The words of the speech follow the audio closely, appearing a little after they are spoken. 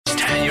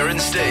Tanya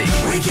and Steve.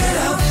 We get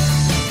up,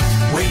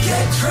 we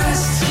get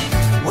dressed,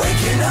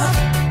 waking up,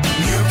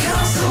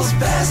 Newcastle's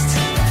best,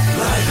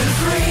 live and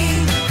free,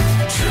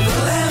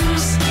 Triple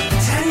M's,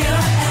 Tanya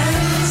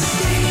and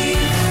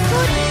Steve.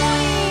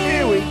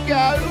 Here we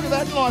go. Look at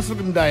that nice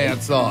looking day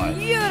outside.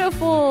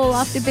 Beautiful.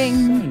 After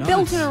being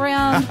belted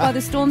around by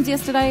the storms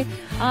yesterday,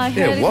 I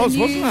heard it was,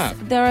 in the news,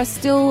 wasn't it? there are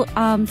still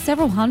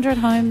several hundred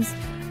homes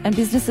and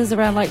businesses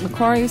around Lake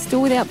Macquarie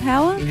still without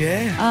power.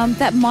 Yeah.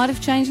 That might have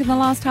changed in the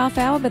last half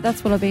hour, but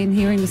that's what I've been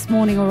hearing this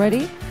morning already.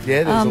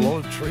 Yeah, there's a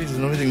lot of trees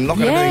and everything,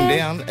 knocking everything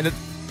down. And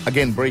it's,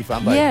 again, brief,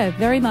 aren't they? Yeah,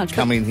 very much.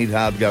 Come in, hit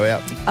hard, go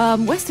out.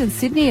 Western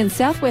Sydney and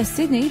southwest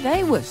Sydney,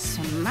 they were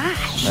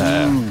smashed.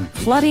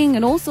 Flooding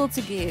and all sorts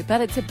of gear.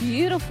 But it's a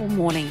beautiful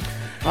morning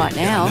right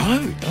now.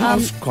 No, I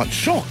was quite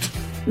shocked.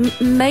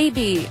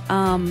 Maybe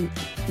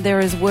there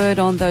is word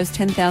on those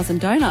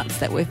 10,000 donuts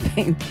that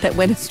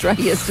went astray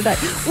yesterday.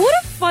 What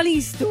a funny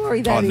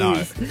story that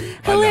is.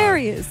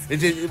 Hilarious.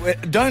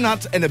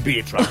 Donuts and a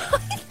beer truck.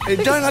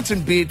 Donuts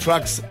and beer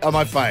trucks are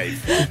my fave.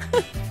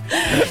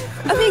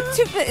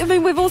 I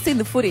mean, we've all seen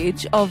the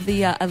footage of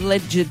the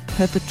alleged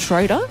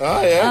perpetrator.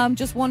 Oh, yeah.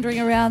 Just wandering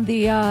around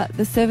the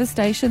service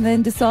station,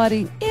 then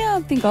deciding,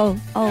 I think I'll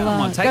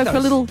might take go those. for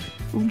a little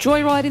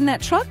joyride in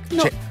that truck.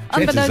 Not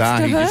unbeknownst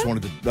to he her. just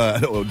wanted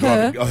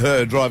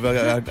to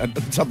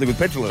drive something with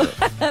petrol in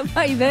it.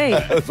 Maybe.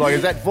 It's like,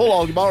 is that full?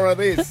 I'll borrow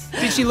this.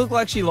 Did she look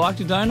like she liked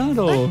a donut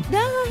or?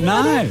 No.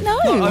 I don't know.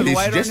 What are you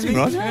suggesting,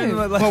 right?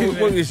 No. Well,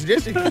 what are you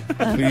suggesting?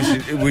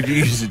 Were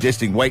you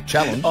suggesting weight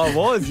challenge? I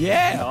was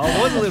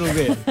a little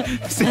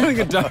bit. Stealing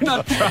a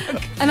donut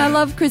truck. And I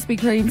love Krispy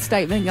Kreme's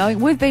statement going,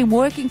 we've been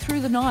working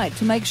through the night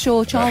to make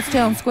sure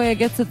Charlestown Square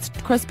gets its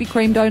Krispy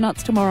Kreme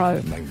donuts tomorrow.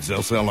 Make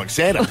themselves sound like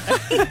Santa.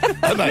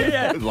 Don't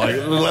they? Like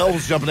little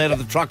elves jumping out of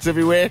the trucks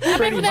everywhere.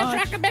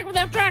 I'm back with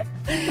that truck.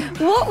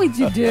 What would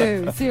you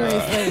do,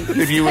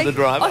 seriously? If you were the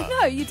driver. Oh,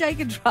 no, you take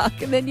a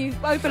truck and then you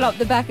open up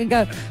the back and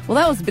go, well,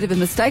 that was a bit of a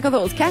mistake. I thought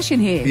it was cash in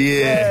here.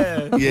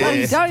 Yeah.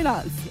 Bloody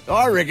donuts.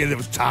 I reckon it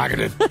was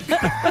targeted.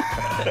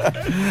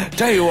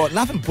 Tell you what,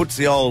 nothing puts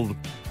the old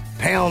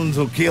pounds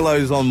or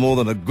kilos on more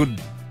than a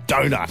good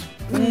donut.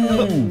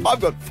 I've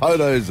got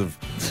photos of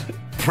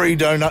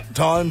pre-donut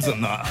times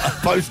and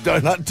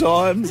post-donut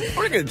times.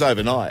 I reckon it's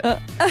overnight.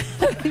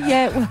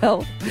 Yeah,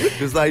 well.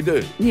 Because they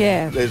do.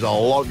 Yeah. There's a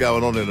lot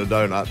going on in a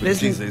donut. But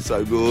geez, they're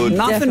so good.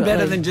 Nothing Definitely.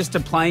 better than just a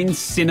plain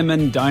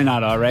cinnamon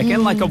donut, I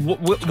reckon. Like a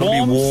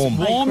warm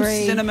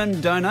Agree. cinnamon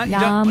donut. You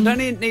Yum. don't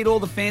need all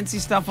the fancy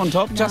stuff on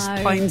top. Just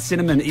No. plain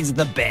cinnamon is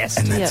the best.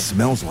 And that Yep.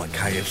 smells like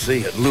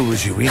KFC. It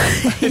lures you in.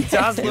 It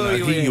does lure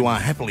you Here in. you are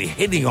happily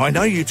heading. I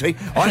know you, T.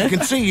 I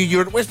can see you.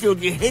 You're at Westfield.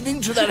 You're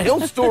heading to that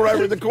health store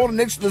over in the corner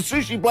next to the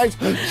sushi place.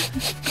 Back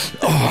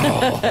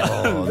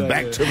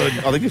to the...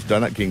 I think it's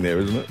Donut King there,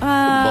 isn't it?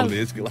 Bottom of the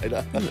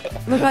escalator.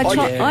 Look, get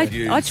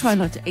I try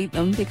not to eat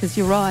them because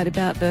you're right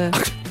about the,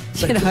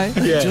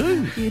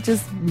 do. you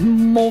just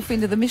morph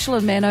into the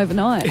Michelin Man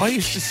overnight. I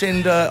used to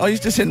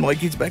send my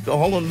kids back to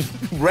Holland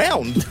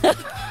round.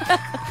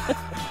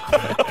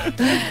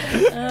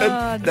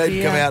 They'd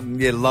dear. come out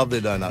and love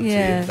their donuts.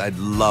 Yeah. They'd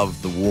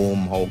love the warm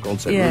whole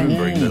concept, Yeah.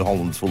 remembering that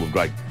Holland's full of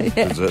great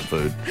dessert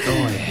food.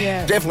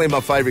 Yeah. Definitely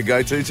my favourite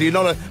go-to.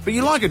 So but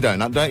you like a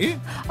donut, don't you?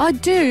 I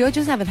do. I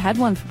just haven't had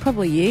one for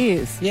probably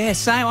years. Yeah,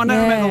 same. I don't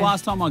Yeah. remember the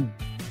last time I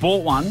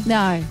bought one. No.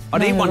 I'd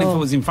not eat at one if all. it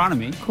was in front of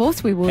me. Of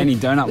course we would. Any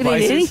donut We'd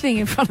places? eat anything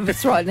in front of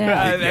us right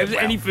now.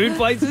 Any food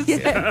places?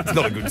 It's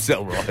not a good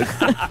sell, right?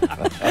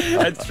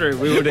 That's true.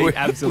 We would eat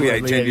absolutely We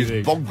ate Teddy's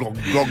anything. bog glog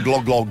glog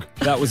glog glog.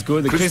 That was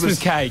good. The Christmas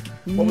cake.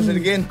 What was it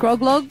again?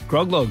 Groglog?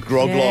 Groglog.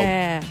 Grog log.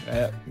 Yeah.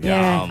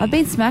 Yeah. Yum. I've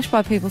been smashed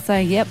by people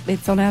saying, yep,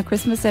 it's on our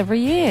Christmas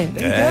every year.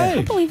 Yeah. I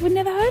can't believe we'd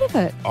never heard of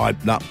it.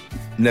 No,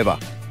 never.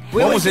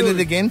 We What was always in do-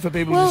 it again for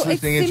people Well, just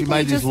it's listening? And she simply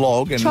made this just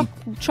log and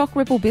choc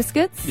ripple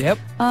biscuits. Yep.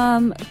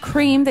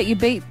 Cream that you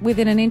beat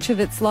within an inch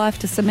of its life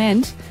to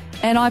cement.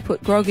 And I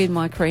put grog in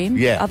my cream.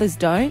 Yeah. Others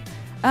don't.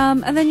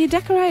 And then you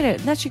decorate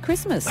it. That's your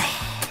Christmas.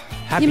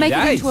 Happy You make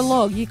days. it into a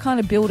log. You kind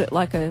of build it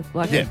like a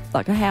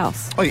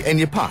house. Oh, yeah, and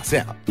you pass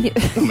out. Yeah.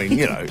 I mean,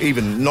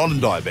 even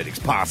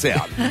non-diabetics pass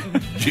out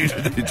due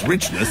to its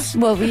richness,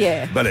 Well,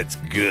 yeah. but it's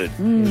good.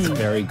 It's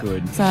very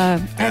good.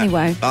 So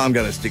anyway, I'm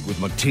going to stick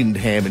with my tinned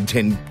ham and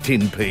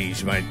tinned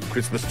peas, mate.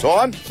 Christmas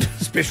time,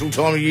 special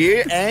time of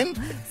year, and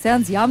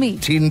sounds yummy.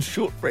 tinned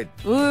shortbread.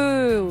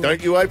 Ooh.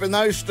 Don't you open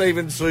those,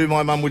 Stephen Sue,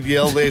 my mum would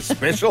yell, they're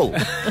special.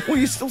 Well,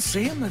 you still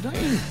see them, though,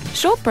 don't you?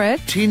 Shortbread.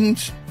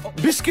 Tinned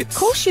biscuits. Of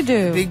course you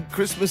do. Big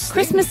Christmas thing.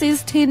 Christmas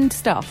is tinned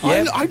stuff.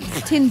 Yeah.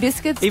 Tin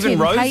biscuits, Even tin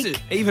roses,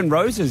 cake. even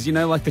roses,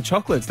 like the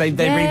chocolates. They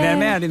bring Yeah.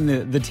 them out in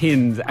the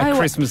tins at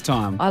Christmas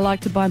time. I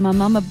like to buy my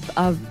mum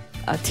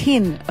a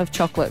tin of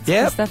chocolates.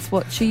 Yep. Because that's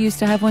what she used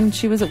to have when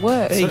she was at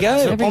work. There you go.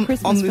 Every on,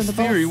 Christmas on for this the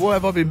theory, boss. why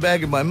have I been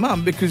bagging my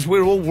mum? Because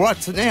we're all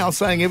right now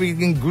saying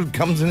everything good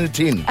comes in a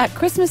tin. At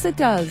Christmas it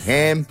does.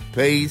 Ham,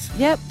 peas,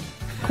 Yep.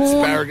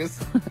 Corn. asparagus,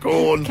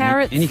 corn.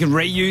 Carrots. And you can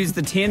reuse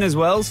the tin as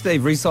well,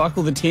 Steve.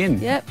 Recycle the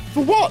tin. Yep.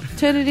 For what?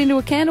 Turn it into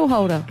a candle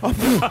holder.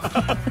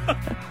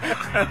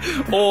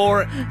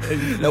 Or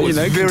That was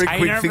very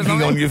quick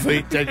thinking on your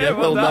feet, Tanya.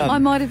 Well I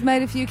done. might have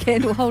made a few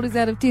candle holders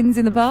out of tins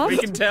in the bath. We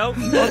can tell.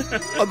 I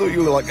thought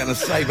you were like going to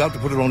save up to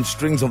put it on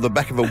strings on the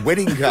back of a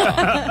wedding car.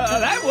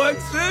 That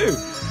works too.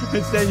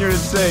 It's Tanya and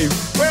Steve.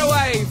 We're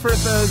away for a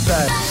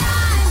Thursday.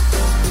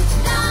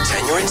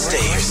 Tanya and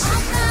Steve's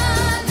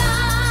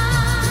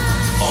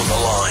on the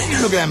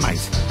line. Look at that,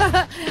 mate.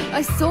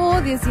 I saw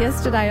this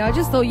yesterday. I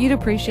just thought you'd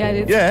appreciate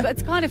it. Yeah.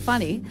 It's kind of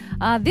funny.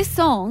 This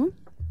song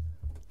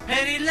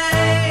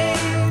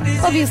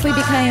obviously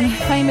became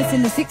famous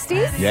in the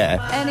 60s. Yeah.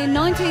 And in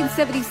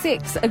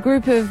 1976, a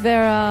group of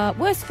their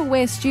worst for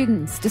wear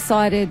students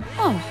decided,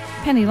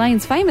 Penny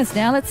Lane's famous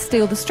now. Let's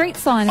steal the street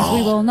sign, as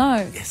we well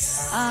know.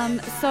 Yes.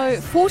 So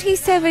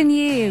 47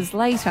 years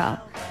later,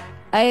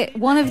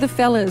 one of the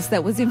fellas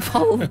that was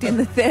involved in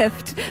the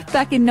theft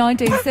back in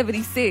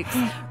 1976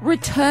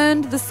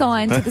 returned the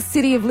sign to the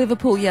city of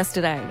Liverpool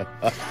yesterday.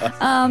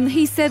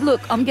 He said,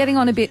 look, I'm getting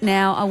on a bit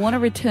now. I want to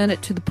return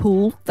it to the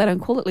pool. They don't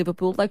call it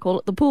Liverpool. They call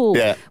it the pool.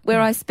 Yeah. Where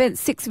I spent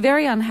 6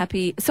 very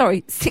happy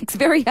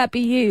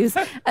years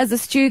as a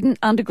student,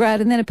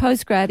 undergrad, and then a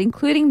postgrad,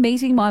 including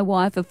meeting my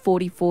wife of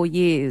 44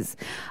 years.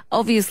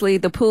 Obviously,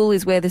 the pool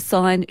is where the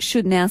sign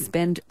should now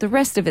spend the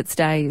rest of its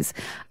days.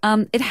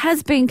 It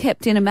has been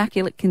kept in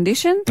immaculate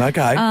condition.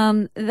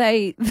 Okay.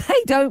 They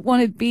don't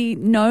want to be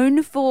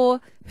known for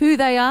who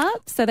they are,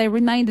 so they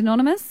remained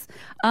anonymous.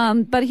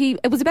 But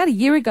it was about a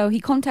year ago,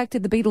 he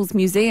contacted the Beatles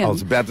Museum. I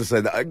was about to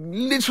say that. I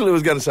literally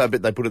was going to say, I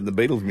bet they put it in the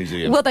Beatles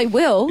Museum. Well, they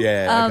will.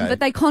 Yeah, okay.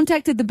 But they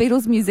contacted the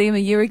Beatles Museum a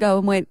year ago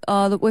and went,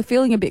 oh, look, we're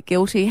feeling a bit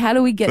guilty. How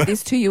do we get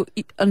this to you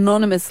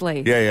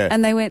anonymously? Yeah, yeah.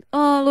 And they went,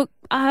 oh, look,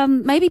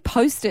 maybe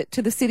post it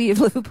to the city of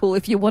Liverpool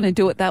if you want to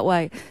do it that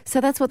way. So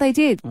that's what they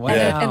did. Wow.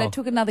 And it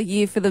took another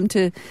year for them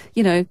to,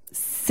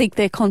 seek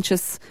their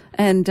conscience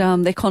and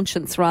their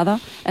conscience, rather,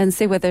 and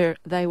see whether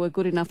they were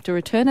good enough to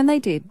return, and they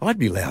did. I'd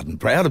be loud and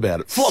proud about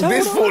it. Flogged So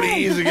this would 40 I.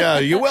 years ago.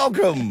 You're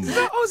welcome.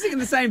 I was thinking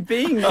the same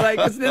thing. Like,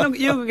 'cause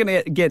you're going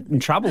to get in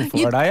trouble for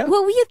it, are you?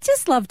 Well, you'd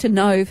just love to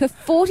know, for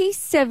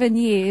 47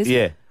 years,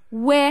 Yeah.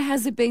 where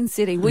has it been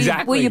sitting? Were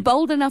Exactly. you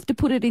bold enough to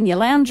put it in your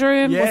lounge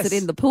room? Yes. Was it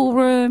in the pool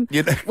room?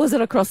 You know- Was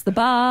it across the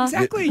bar?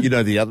 Exactly. You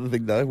know the other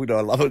thing, though,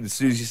 I love it. As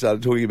soon as you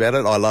started talking about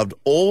it, I loved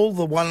all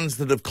the ones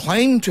that have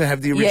claimed to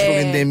have the original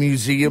Yeah. in their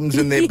museums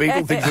and their Yeah.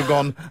 Beatle things have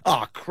gone,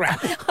 oh, crap.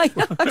 I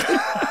know.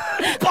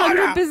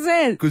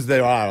 100%. Because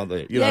there are, aren't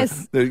there?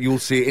 Yes. You'll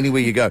see it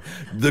anywhere you go.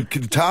 The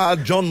guitar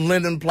John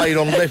Lennon played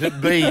on Let It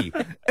Be,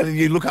 and then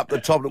you look up the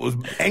top and it was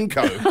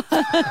Anko.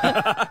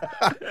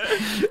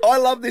 I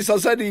love this. I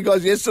was saying to you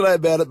guys yesterday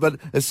about it, but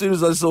as soon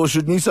as I saw,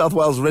 should New South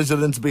Wales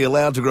residents be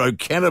allowed to grow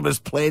cannabis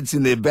plants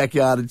in their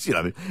backyard? It's,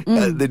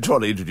 they're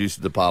trying to introduce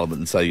it to Parliament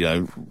and say,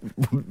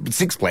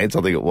 6 plants,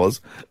 I think it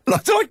was. And I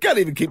said, I can't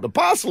even keep the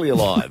parsley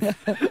alive.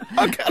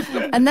 I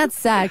can't. And that's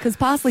sad, because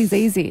parsley's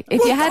easy. If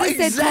Well, you hadn't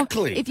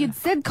exactly. if you'd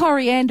said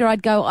coriander,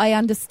 I'd go, I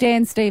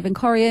understand, Stephen.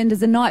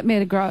 Coriander's a nightmare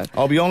to grow.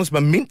 I'll be honest, my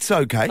mint's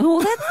okay. Oh,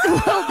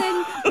 well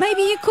then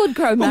maybe you could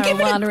grow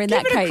marijuana in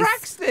that case.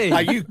 Crack, Steve.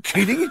 Are you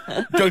kidding?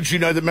 Don't you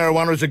know that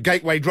marijuana is a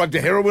gateway drug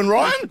to heroin,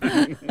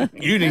 Ryan?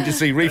 You need to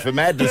see Reefer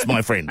Madness,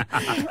 my friend.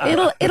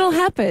 It'll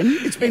happen.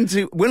 It's been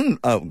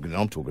I'm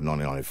talking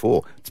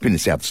 1994. It's been in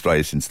South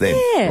Australia since then.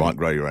 Yeah. Right,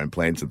 grow your own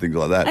plants and things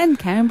like that. And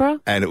Canberra.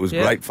 And it was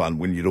Yeah. great fun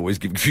when you'd always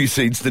give a few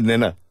seeds to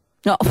Nana.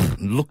 Oh,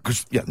 Look,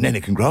 because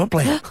Nana can grow a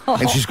plant.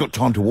 And she's got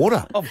time to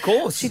water. Of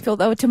course. she thought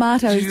they were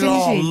tomatoes, She didn't said,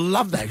 oh, I she?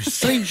 love those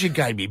seeds you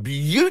gave me.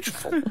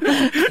 Beautiful.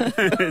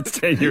 It's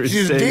Tanya and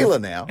She's a Steve. dealer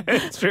now.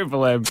 It's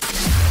Triple M.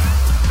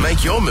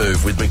 Make your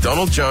move with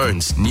McDonald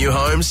Jones. New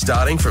homes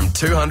starting from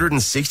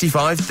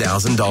 $265,000.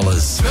 Turn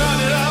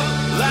it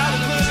up loud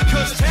and clear,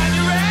 'cause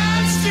Tanya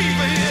and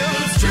Steve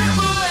is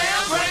Triple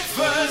M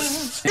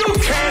breakfast. You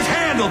can't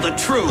handle the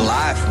truth.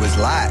 Life was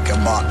like a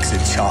box of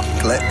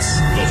chocolates.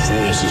 The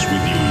force is with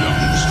you,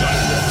 young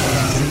Skywalker.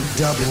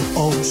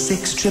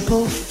 006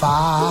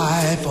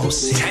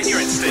 Tanya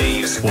and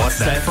Steve's. What's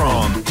that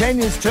from?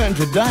 Tanya's turn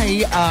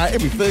today.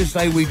 Every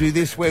Thursday we do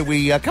this where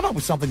we come up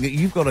with something that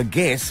you've got to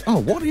guess. Oh,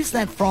 what is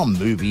that from?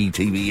 Movie,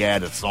 TV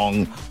ad, a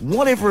song,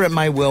 whatever it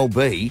may well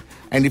be.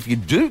 And if you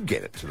do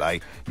get it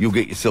today, you'll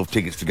get yourself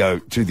tickets to go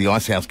to the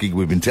Ice House gig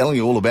we've been telling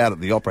you all about at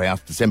the Opera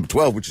House December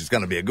 12th, which is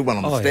going to be a good one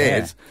on the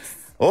stairs.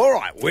 All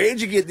right,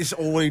 where'd you get this?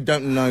 Oh, we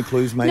don't know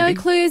clues, maybe? No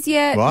clues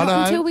yet. Righto.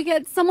 Not until we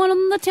get someone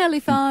on the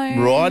telephone.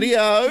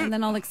 Rightio. And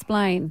then I'll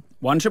explain.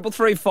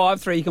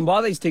 133353. You can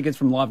buy these tickets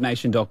from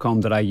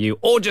livenation.com.au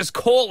or just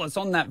call us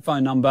on that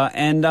phone number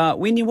and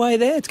win your way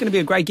there. It's going to be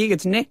a great gig.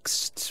 It's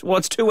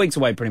it's 2 weeks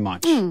away pretty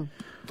much.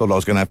 Thought I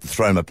was going to have to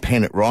throw him a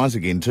pen at Rise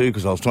again too,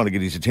 because I was trying to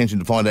get his attention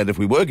to find out if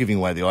we were giving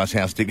away the Ice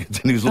House tickets,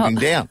 and he was looking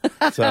down.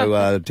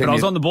 So, But I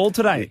was on the ball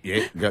today.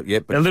 But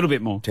A little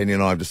bit more. Tanya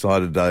and I have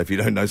decided, if you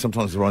don't know,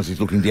 sometimes the Rise is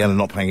looking down and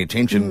not paying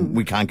attention.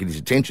 We can't get his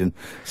attention,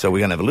 so we're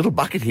going to have a little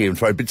bucket here and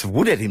throw bits of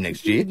wood at him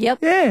next year. Yep.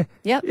 Yeah.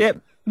 Yep.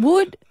 Yep.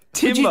 Wood,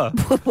 Timber.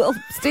 Well,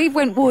 Steve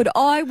went wood.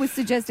 I was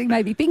suggesting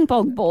maybe ping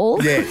pong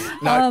ball. Yes,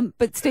 no.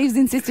 But Steve's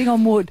insisting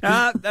on wood.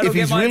 That'll If get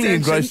he's my really attention.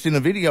 engrossed in a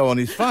video on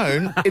his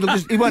phone,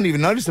 he won't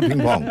even notice the ping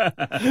pong.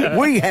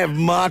 We have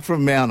Mark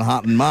from Mount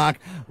Hutton. Mark,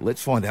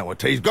 let's find out what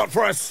T's got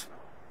for us.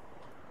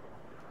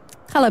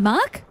 Hello,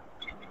 Mark.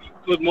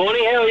 Good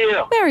morning, how are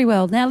you? Very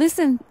well. Now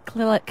listen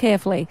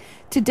carefully.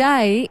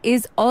 Today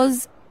is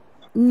Oz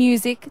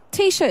Music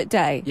T-shirt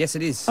Day. Yes,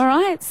 it is. All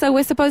right, so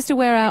we're supposed to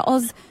wear our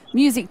Oz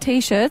Music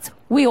T-shirts.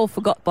 We all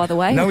forgot, by the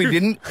way. No, he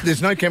didn't.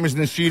 There's no cameras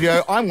in the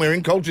studio. I'm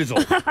wearing Cold Chisel.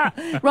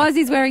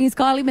 Risey's wearing his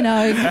Kylie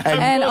Minogue,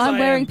 and I'm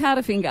wearing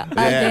Powderfinger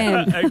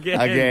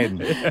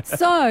again.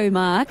 So,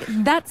 Mark,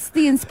 that's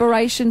the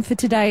inspiration for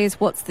today's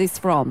What's This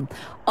From?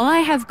 I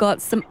have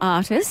got some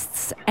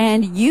artists,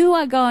 and you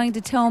are going to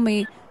tell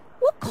me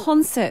what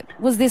concert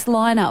was this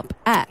lineup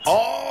at.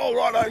 Oh,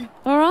 righto.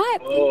 All right?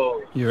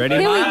 Oh, You ready?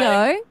 Here we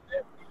Mark?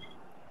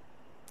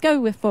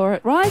 go for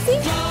it,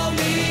 Risey.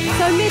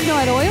 So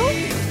Midnight Oil,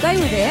 they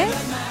were there.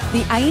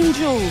 The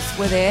Angels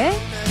were there.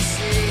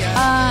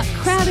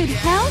 Crowded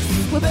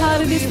House were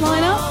part of this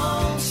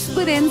lineup.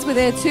 Split Ends were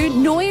there too.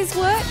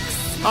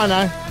 Noiseworks. I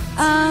know.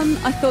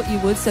 I thought you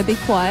would, so be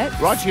quiet.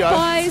 Rightio.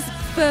 Spies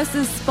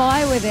versus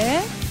Spy were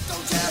there.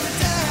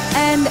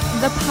 And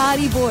the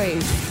Party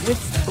Boys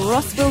with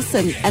Ross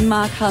Wilson and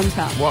Mark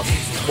Hunter.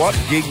 What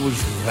gig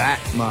was that,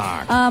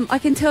 Mark? I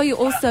can tell you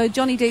also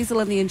Johnny Diesel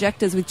and the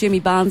Injectors with Jimmy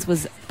Barnes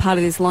was part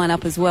of this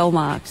lineup as well,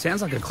 Mark.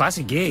 Sounds like a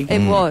classic gig.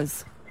 It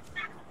was.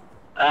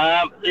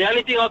 the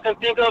only thing I can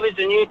think of is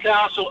the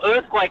Newcastle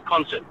Earthquake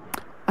concert.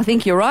 I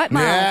think you're right,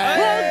 Mark. Yeah.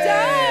 Well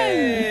done.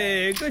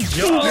 Hey, good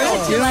job. You know,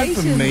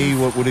 Congratulations. for me,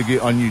 what would have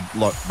given, I knew,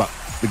 like, but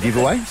the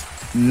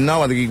giveaways,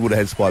 no other gig would have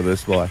had Spy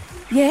vs. Spy.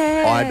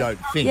 Yeah. I don't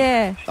think.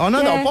 Yeah. I know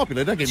they Yeah. were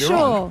popular, don't get me Sure.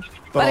 wrong.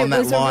 But on it that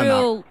was lineup. a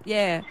real,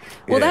 yeah.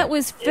 Well, Yeah. that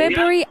was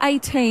February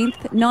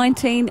 18th,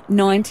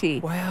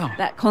 1990. Wow.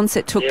 That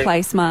concert took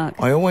place, Mark.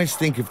 I always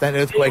think if that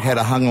earthquake had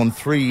hung on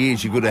 3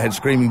 years, you could have had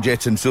Screaming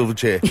Jets and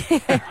Silverchair.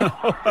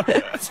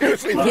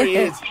 Seriously, 3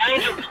 years.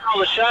 Angels was on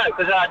the show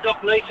because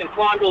Doc Neeson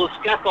climbed all the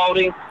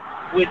scaffolding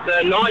with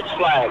the Knights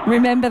flag.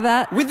 Remember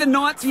that? With the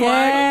Knights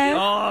Yeah. flag.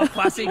 Oh,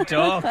 classic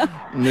Doc.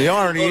 And the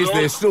irony is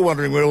they're still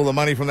wondering where all the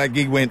money from that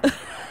gig went.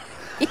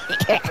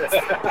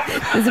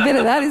 There's a bit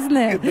of that, isn't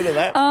there? A bit of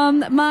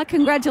that. Mark,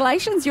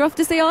 congratulations. You're off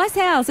to see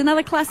Icehouse,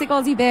 another classic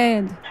Aussie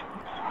band.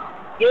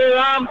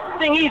 Yeah,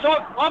 thing is,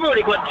 I've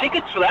already got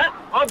tickets for that.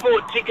 I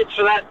bought tickets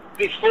for that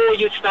before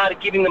you started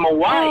giving them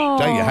away. Oh.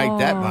 Don't you hate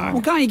that, Well,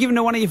 Mark? can't you give them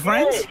to one of your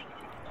friends?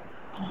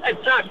 It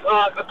sucks.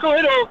 I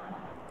could,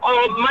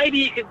 or maybe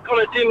you could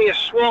kind of do me a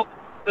swap,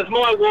 because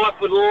my wife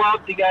would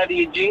love to go to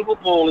your jingle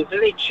ball. Is there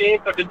any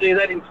chance I could do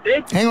that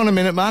instead? Hang on a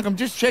minute, Mark. I'm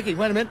just checking.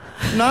 Wait a minute.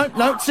 No,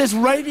 it says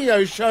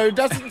radio show.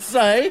 Doesn't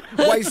say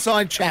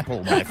Wayside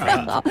Chapel, my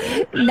friend.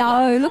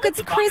 No, look,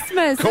 it's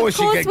Christmas. Of course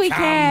you can we come.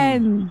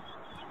 can.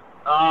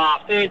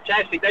 Ah,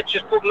 fantastic. That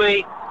just put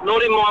me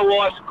not in my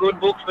wife's good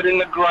books, but in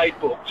the great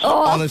books.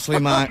 Honestly,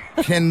 Mark,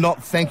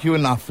 cannot thank you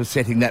enough for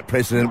setting that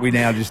precedent we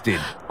now just did.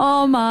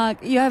 Oh, Mark,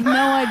 you have no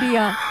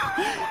idea.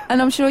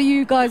 And I'm sure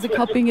you guys are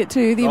copying it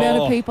too, the amount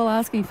of Oh. people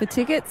asking for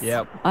tickets.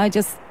 Yep. I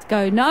just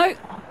go, no,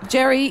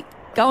 Jerry,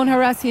 go and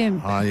harass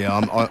him. Oh,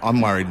 yeah,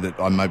 I'm worried that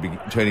I may be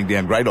turning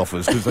down great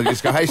offers because they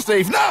just go, hey,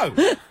 Steve, no!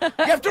 You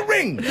have to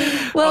ring!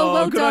 Well,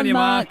 well good done, on you,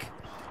 Mark.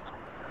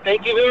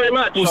 Thank you very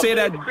much. We'll see you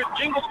at- The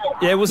jingle ball.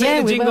 Yeah, we'll see Yeah, you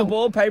at we Jingle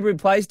will. Ball, Paperwood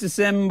Place,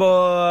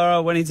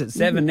 December, when is it,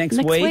 7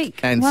 next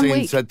week? And One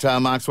since week.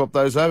 that Mark swapped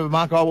those over,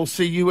 Mark, I will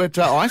see you at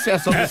Ice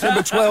House on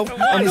December 12th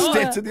on the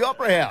steps of the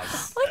Opera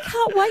House. I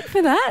can't wait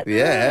for that.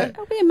 Yeah.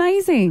 It'll be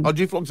amazing. Oh,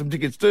 do you flog some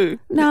tickets too?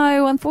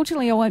 No,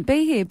 unfortunately, I won't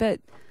be here,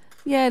 but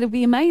yeah, it'll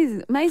be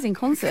amazing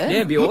concert. Yeah,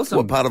 it'd be awesome.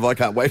 What part of I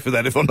can't wait for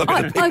that if I'm not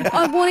going to be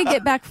I want to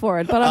get back for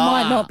it, but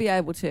I might not be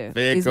able to.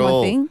 Very is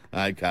cool. my thing.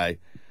 Okay.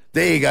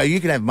 There you go. You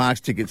can have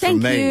Mark's tickets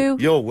Thank from me. you.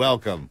 You're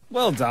welcome.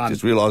 Well done.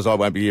 Just realised I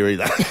won't be here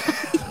either.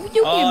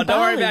 You'll be Oh, in don't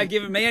worry Bali. about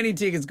giving me any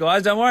tickets,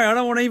 guys. Don't worry. I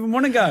don't even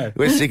want to go.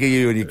 We're sick of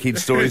you and your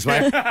kids' stories,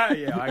 mate.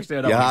 Yeah, actually,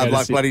 I don't Your want hard to go luck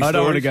to Sydney. bloody I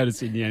don't want to stories. go to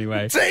Sydney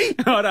anyway. See?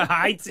 I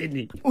hate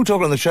Sydney. We were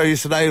talking on the show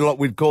yesterday, like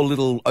we'd call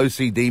little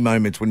OCD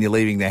moments when you're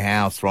leaving the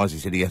house. Risey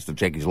said he has to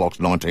check his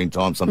locks 19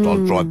 times,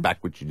 sometimes drive back,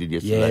 which you did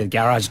Yeah, yesterday.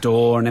 garage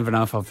door. I never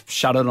know if I've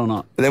shut it or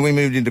not. But then we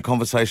moved into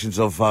conversations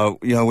of, when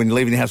you're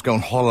leaving the house, go on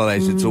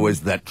holidays, it's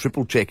always that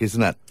triple check,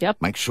 isn't it?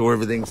 Yep. Make sure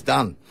everything's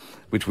done,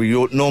 which we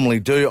normally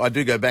do. I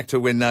do go back to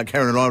when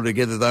Karen and I were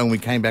together, though, and we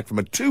came back from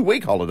a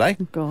 2-week holiday.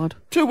 God.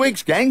 2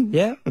 weeks, gang.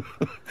 Yeah.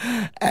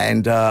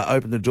 And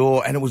opened the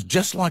door, and it was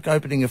just like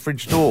opening a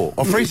fridge door,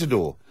 or freezer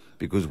door,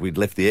 because we'd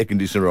left the air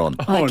conditioner on.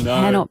 I no.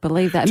 cannot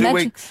believe that. 2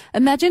 weeks.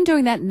 Imagine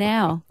doing that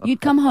now. You'd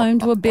come home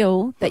to a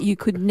bill that you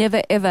could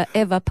never, ever,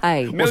 ever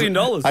pay. $1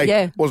 million. Hey,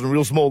 Yeah. wasn't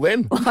real small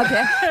then. I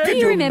bet. Do Could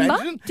you remember?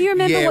 imagine? Do you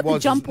remember yeah, what it was, the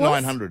jump was?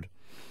 900.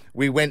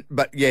 We went,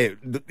 but yeah,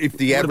 if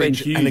the Would have been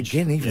average, and huge.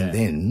 again, even Yeah.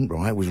 then,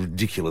 right, it was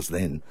ridiculous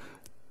then.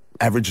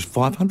 Average is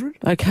 500?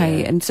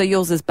 Okay, and so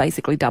yours is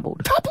basically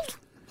doubled. Doubled.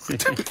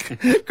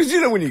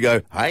 Because, when you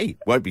go, hey,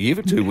 won't be here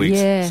for 2 weeks,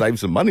 Yeah. save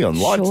some money on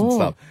lights and Sure.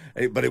 stuff.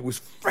 But it was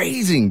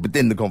freezing. But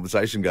then the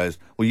conversation goes,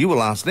 well, you were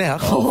last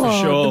out. for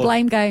sure. The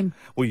blame game.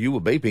 Well, you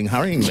were beeping,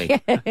 hurrying me.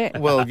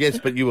 Well, yes,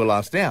 but you were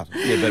last out.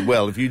 Yeah, but,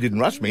 well, if you didn't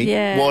rush me,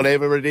 Yeah.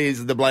 whatever it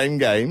is, the blame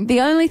game. The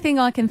only thing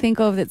I can think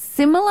of that's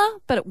similar,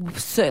 but it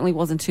certainly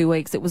wasn't 2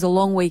 weeks. It was a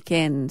long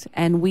weekend,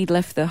 and we'd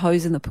left the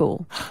hose in the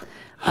pool.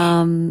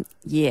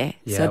 Yeah.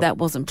 So that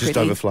wasn't pretty.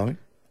 Just overflowing?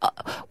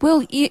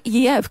 Well,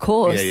 yeah, of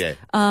course. Yeah,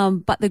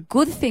 But the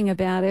good thing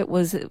about it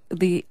was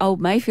the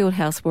old Mayfield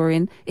house we're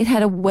in, it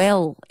had a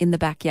well in the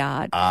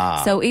backyard.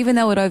 So even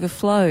though it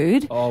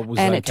overflowed Oh, it was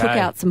and it took okay.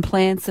 out some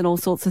plants and all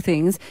sorts of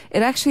things,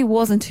 it actually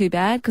wasn't too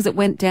bad because it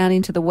went down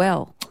into the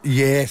well.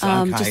 Yes,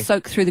 okay. Just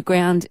soaked through the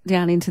ground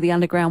down into the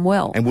underground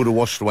well. And would have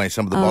washed away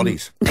some of the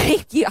bodies.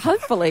 Yeah,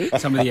 hopefully.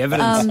 Some of the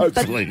evidence.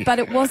 Hopefully. But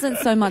it wasn't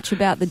so much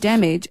about the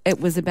damage, it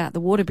was about the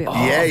water bill.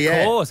 Yeah, yeah.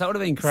 Of course, that would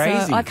have been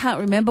crazy. So I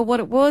can't remember what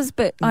it was,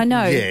 but I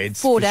know Yeah,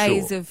 it's 4 for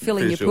days sure. of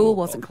filling For your sure. pool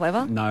wasn't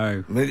clever.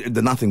 No. There's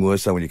nothing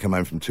worse though when you come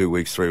home from 2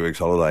 weeks, 3 weeks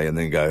holiday and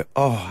then go,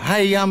 oh,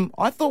 hey,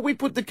 I thought we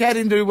put the cat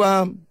into,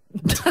 Oh,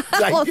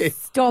 daycare.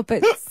 stop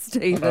it,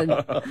 Stephen.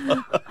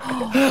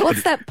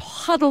 What's that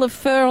puddle of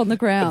fur on the I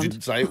ground?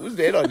 didn't say it was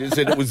dead. I just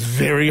said it was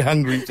very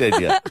hungry,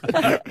 Tanya.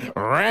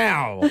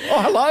 Row. Oh,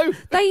 hello.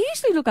 They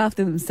usually look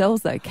after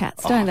themselves, though,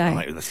 cats, don't they?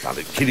 Maybe they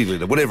started kitty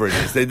litter, whatever it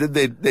is.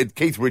 They're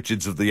Keith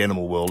Richards of the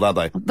animal world, aren't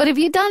they? But have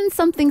you done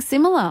something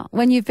similar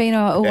when you've been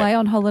away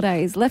on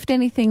holidays? Left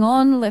anything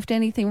on? Left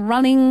anything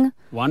running?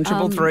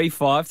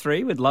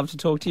 1-333-53. We'd love to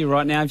talk to you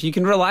right now if you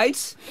can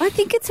relate. I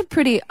think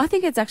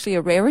it's actually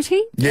a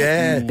rarity.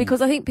 Yeah.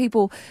 Because I think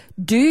people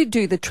do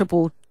the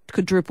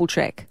quadruple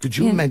check. Could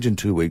you Yeah. imagine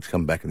 2 weeks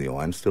come back and the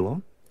iron's still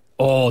on?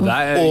 Oh,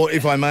 that. Or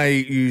if I may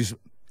use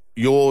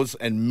yours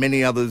and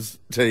many others,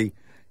 T,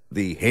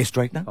 the hair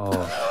straightener?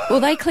 Well,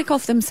 they click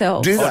off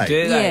themselves. Do they?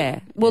 do they? Yeah.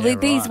 Well, Yeah,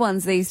 these right.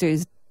 ones these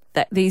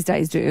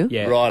days do.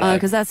 Yeah. Right.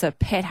 Because that's a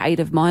pet hate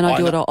of mine. I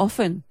do it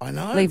often. I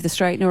know. Leave the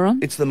straightener on.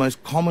 It's the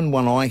most common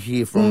one I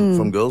hear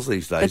from girls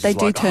these days. But they It's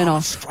do like, turn oh,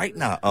 off.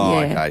 Straightener. Oh,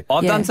 Yeah. okay.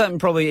 I've Yeah. done something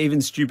probably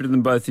even stupider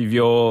than both of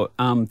your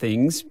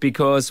things,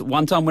 because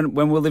one time when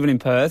we were living in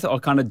Perth, I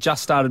kind of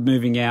just started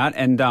moving out,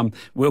 and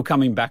we were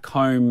coming back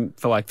home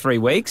for like 3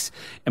 weeks,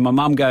 and my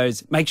mum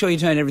goes, make sure you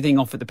turn everything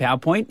off at the power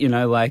point,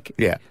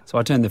 Yeah. So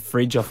I turned the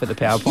fridge off at the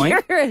power point.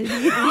 You're an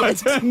idiot. I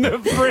turned the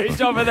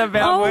fridge off at the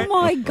power Oh point.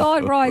 my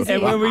God, Risey.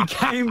 And when we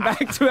came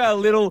back to our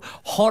little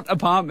hot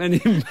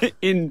apartment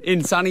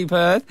in sunny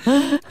Perth,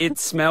 it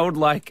smelled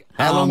like...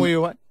 How long were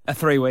you away?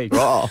 3 weeks.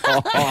 Oh.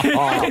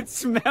 It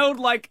smelled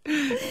like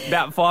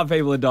about 5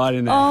 people had died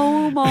in there.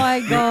 Oh my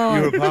God.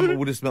 Your apartment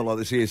would have smelled like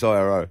the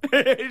CSIRO.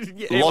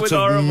 It Lots was of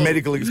horrible.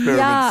 medical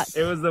experiments.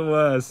 It was the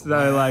worst.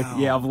 So,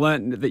 I've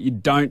learned that you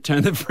don't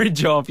turn the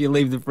fridge off. You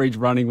leave the fridge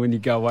running when you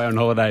go away on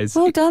holidays.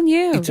 Well done,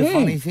 you. It's a Yeah.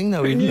 funny thing,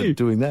 though, isn't it?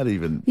 Doing that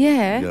even.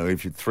 Yeah.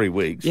 If you're 3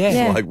 weeks. Yeah. It's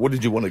Yeah. like, what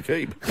did you want to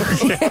keep?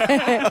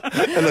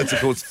 And that's, of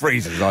course,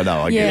 freezers. I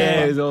know. I Yeah. get Yeah,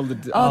 it. it was all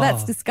the... Oh,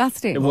 that's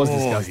disgusting. It was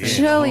disgusting.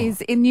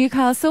 Shirley's in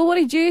Newcastle. What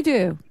did you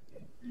do?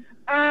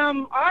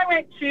 I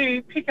went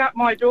to pick up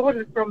my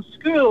daughter from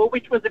school,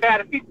 which was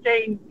about a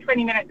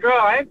 15-20-minute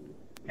drive,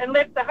 and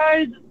left the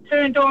hose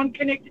turned on,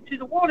 connected to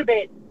the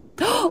waterbed.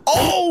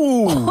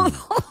 Oh!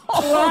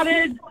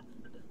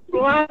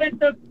 Flooded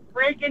the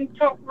freaking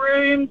top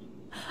rooms,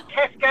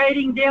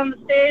 cascading down the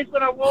stairs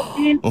when I walked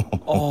in.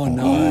 Oh,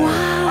 no.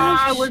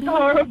 I was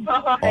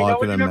horrified. Oh, I I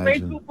was can in a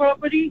imagine. rental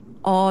property,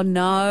 Oh,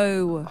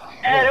 no.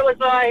 and it was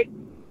like,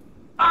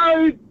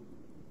 oh,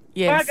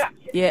 Yes. Bugger.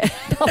 Yeah.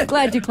 I'm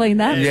glad you cleaned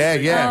that. Yeah,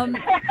 yeah. Um,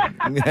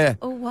 Yeah.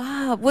 oh,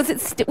 wow. Was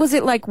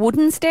it like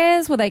wooden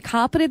stairs? Were they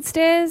carpeted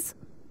stairs?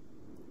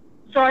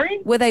 sorry?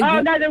 Were they Oh,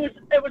 wo- no, it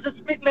was a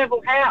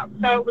split-level house,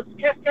 so it was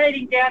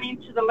cascading down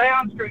into the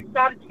lounge room,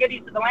 started to get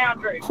into the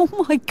lounge room.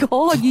 Oh, my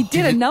God. You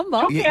did a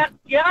number. Yeah.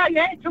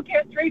 It took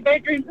out 3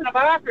 bedrooms and a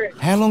bathroom.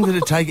 How long did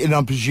it take? And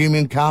I'm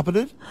presuming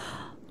carpeted?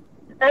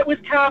 It was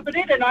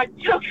carpeted, and I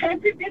took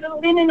every bit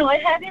of linen I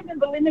had in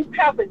the linen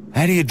cupboard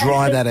How do you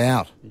dry that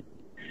out?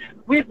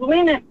 with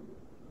linen,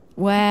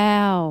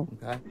 Wow.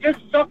 just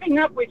sopping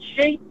up with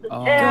sheets and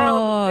towels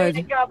God. and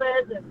the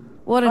cupboards. And,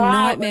 What a Oh,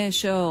 nightmare,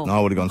 Cheryl. No,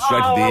 I would have gone straight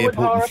to Oh, the I was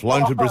airport and flown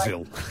to horrified.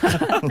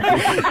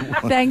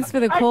 Brazil. Thanks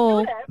for the I call.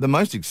 should have. The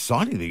most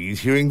exciting thing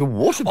is hearing the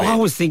waterbed. I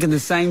was thinking the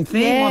same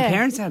thing. Yeah. My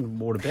parents had a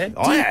waterbed.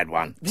 I had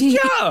one. Did you-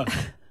 Yeah.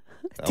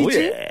 Oh, Did you?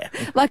 yeah.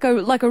 Like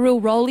a real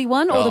rolly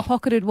one or the Oh.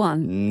 pocketed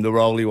one? The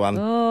rolly one.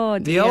 Oh, The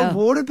dear. old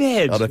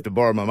waterbed. I'd have to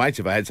borrow my mates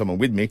if I had someone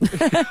with me.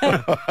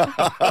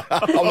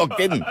 I'm not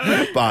kidding.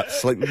 But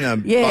sleep,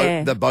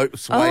 Yeah. the boat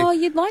sway. Oh,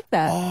 you'd like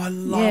that. Oh, I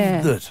loved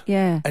Yeah. it.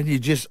 Yeah. And you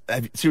just,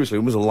 seriously,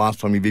 when was the last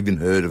time you've even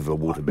heard of a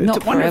waterbed?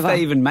 Not I wonder if forever.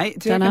 they even make.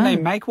 Do you Dunno. reckon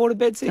they make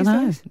waterbeds these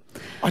Dunno. days?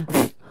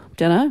 I,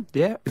 Dunno.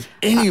 Yeah.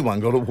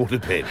 Anyone got a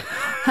waterbed?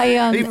 Hey,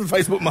 Even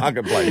Facebook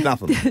Marketplace,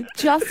 nothing.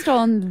 just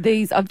on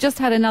these, I've just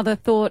had another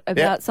thought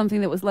about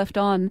something that was left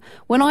on.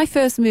 When I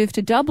first moved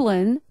to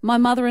Dublin, my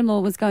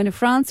mother-in-law was going to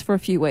France for a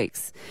few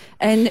weeks.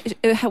 And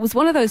it was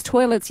one of those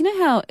toilets. You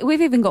know how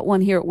we've even got one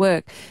here at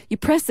work. You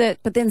press it,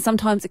 but then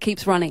sometimes it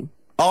keeps running.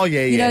 Oh,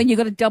 yeah, You know, and you've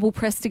got to double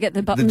press to get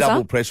the buttons The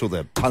double up. press or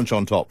the punch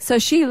on top. So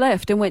she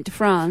left and went to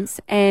France,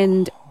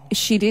 and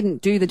she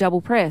didn't do the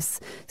double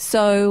press.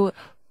 So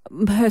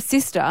her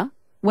sister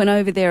went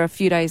over there a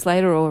few days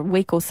later or a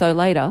week or so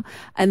later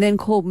and then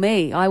called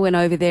me. I went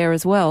over there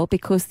as well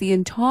because the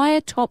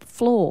entire top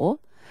floor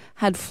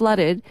had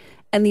flooded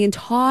and the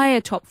entire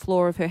top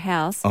floor of her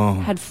house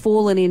had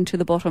fallen into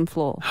the bottom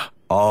floor.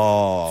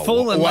 Oh.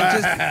 Fallen,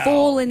 like just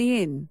Fallen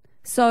in.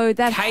 So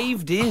that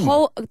caved in.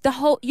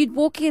 you'd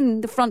walk in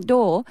the front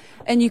door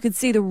and you could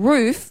see the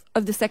roof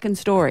of the second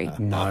story.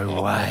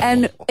 No way.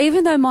 And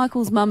even though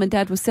Michael's mum and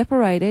dad were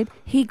separated,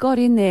 he got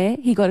in there,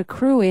 he got a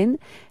crew in.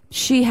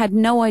 She had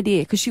no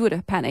idea because she would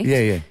have panicked.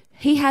 Yeah.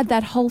 He had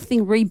that whole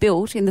thing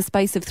rebuilt in the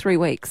space of 3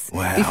 weeks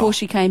before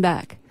she came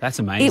back. That's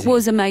amazing. It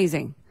was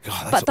amazing.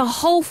 God, but the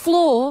whole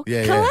floor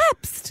Yeah.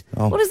 collapsed.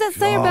 Oh, what does that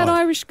say God. about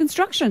Irish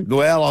construction?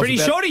 Well, Pretty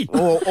shoddy.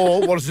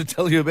 Or what does it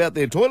tell you about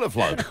their toilet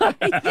flow?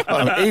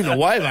 Either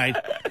way, mate,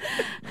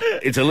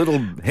 it's a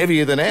little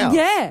heavier than ours.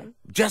 Yeah.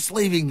 Just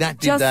leaving that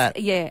did that.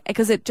 Yeah,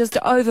 because it just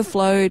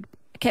overflowed,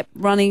 kept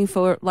running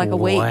for like a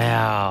week.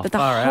 Wow. But the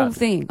Far whole out.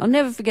 thing, I'll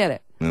never forget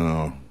it.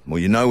 Oh. Well,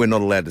 you know we're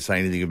not allowed to say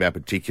anything about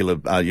particular,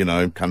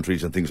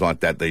 countries and things like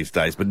that these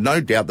days. But no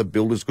doubt the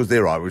builders, because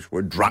they're Irish,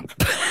 were drunk.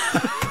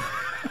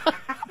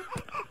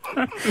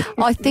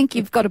 I think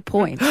you've got a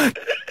point.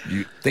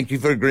 Thank you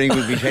for agreeing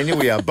with me, Tanya.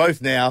 We are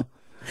both now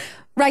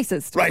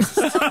Racist.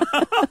 racist.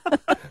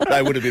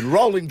 They would have been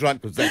rolling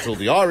drunk because that's all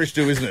the Irish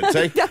do, isn't it?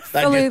 See?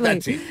 Absolutely.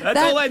 That's it. That's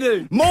all they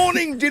do.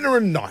 Morning, dinner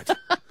and night.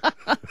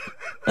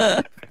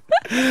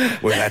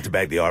 We're allowed to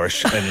bag the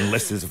Irish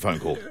unless there's a phone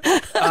call.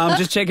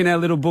 Just checking our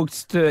little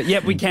books to...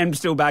 Yep, we can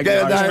still bag the Yeah,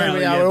 Irish. no, apparently.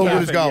 we are. We're all good as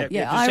perfect. gold. Yep,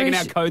 Yeah, just checking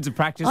Irish- our codes of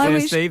practice there,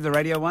 Irish, Steve, the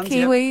radio ones.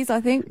 Yep. Kiwis, I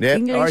think. Yep.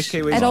 English Irish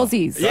Kiwis. and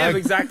Aussies. Yeah,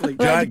 exactly.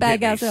 We're allowed to Don't bag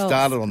get me ourselves.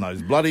 started on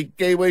those bloody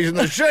Kiwis and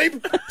the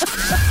sheep.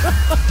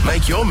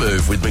 Make your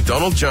move with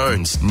McDonald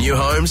Jones. New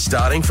homes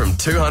starting from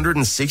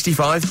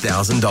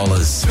 $265,000. Turn it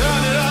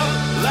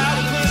up loud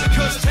and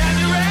clear, 'cause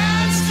Tanya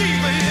and Stevie,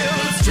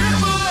 it's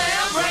Triple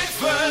M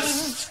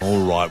breakfast.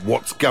 All right,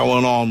 what's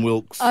going on,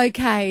 Wilkes?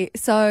 Okay,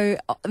 so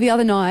the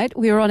other night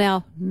we were on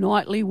our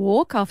nightly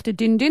walk after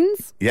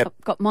din-dins. Yep.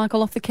 Got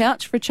Michael off the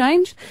couch for a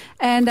change.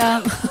 And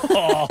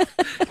Oh,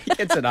 He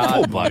gets it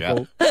hard, bugger.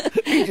 Michael.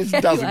 He just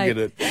doesn't Anyway. get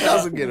it.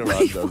 Doesn't get it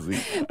right, does he?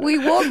 we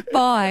walked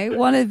by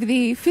one of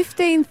the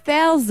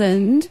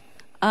 15,000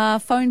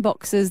 phone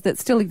boxes that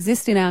still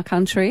exist in our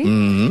country.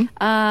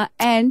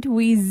 And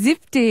we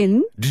zipped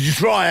in. Did you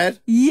try it?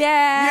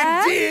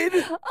 Yeah. You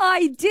did?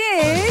 I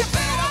did.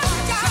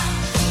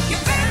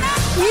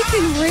 You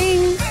can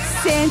ring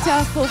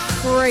Santa for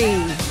free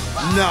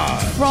No.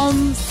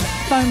 from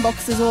phone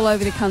boxes all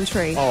over the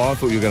country. Oh, I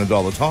thought you were going to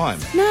dial the time.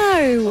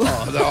 No.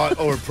 Oh,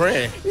 no, or a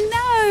prayer.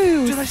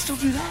 No. Do they still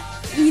do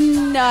that?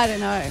 No, I don't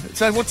know.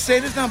 So what's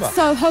Santa's number?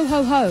 So ho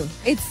ho ho.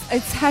 It's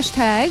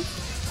hashtag.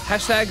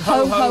 Hashtag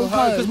ho, ho,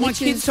 ho. Because my which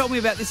kids is- told me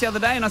about this the other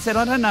day and I said,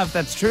 I don't know if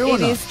that's true or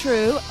It not. is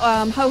true.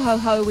 Ho ho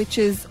ho, which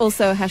is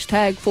also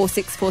hashtag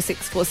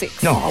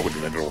 464646. No, I wouldn't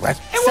remember all that.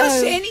 And what does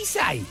So- Sandy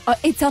say?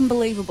 It's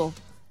unbelievable.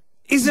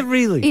 Is it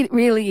really? It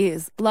really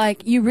is.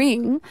 Like you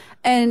ring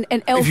and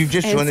an elf. If you've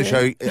just joined the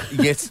show,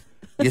 answers.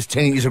 yes,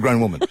 Tenny is a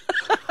grown woman.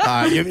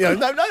 You know,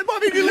 no, might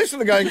be your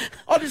listener going,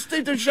 I just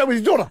need to show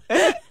his daughter.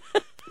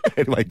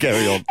 Anyway,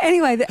 carry on.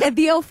 Anyway,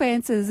 the elf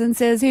answers and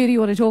says, who do you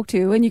want to talk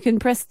to? And you can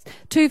press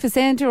 2 for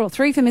Santa or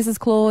 3 for Mrs.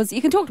 Claus.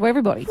 You can talk to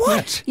everybody.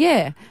 What?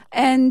 Yeah.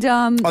 And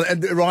Oh,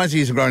 and Risey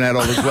is a grown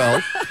adult as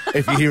well,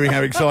 if you're hearing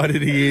how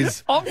excited he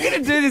is. I'm going to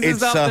do this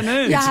this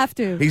afternoon. you have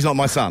to. He's not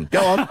my son.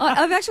 Go on.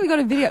 I've actually got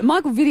a video.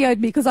 Michael videoed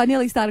me because I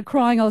nearly started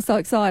crying. I was so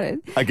excited.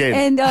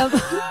 Again.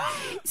 And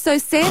so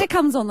Santa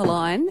comes on the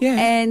line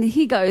and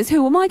he goes,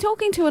 who am I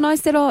talking to? And I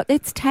said, oh,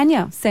 it's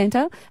Tanya,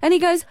 Santa. And he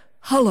goes,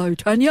 hello,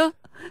 Tanya.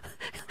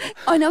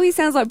 I know he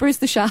sounds like Bruce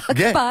the Shark,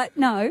 Yeah. but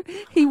no,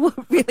 he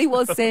really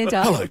was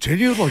Santa. Hello,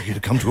 Tenny. I'd like you to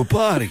come to a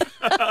party.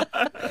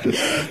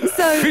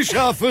 So Fish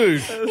our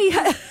food.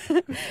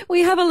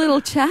 we have a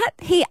little chat.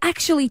 He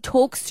actually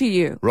talks to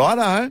you,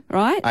 Righto.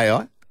 right?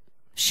 AI.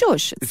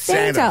 Shush, it's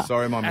Santa.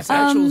 Sorry, my That's mistake.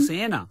 actual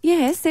Santa.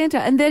 Yeah, Santa.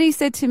 And then he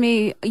said to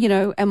me, you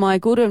know, am I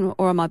good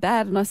or am I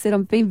bad? And I said,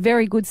 I'm being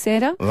very good,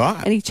 Santa.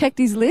 Right. And he checked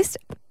his list.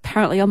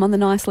 Apparently, I'm on the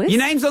nice list.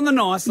 Your name's on the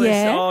nice list.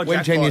 Yeah. Oh, When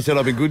jackpot. Tanya said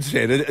I've been good,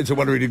 Santa, it's a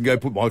wonder he didn't go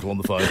put Michael on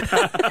the phone.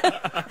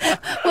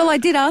 Well, I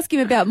did ask him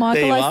about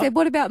Michael. There you I are. said,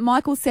 what about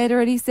Michael, Santa?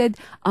 And he said,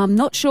 I'm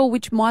not sure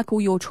which Michael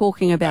you're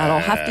talking about. I'll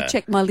have to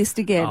check my list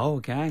again. Oh,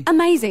 okay.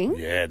 Amazing.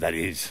 Yeah, that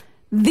is.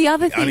 The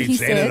other thing Only he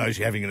Santa said, knows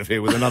you're having an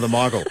affair with another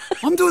Michael.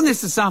 I'm doing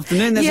this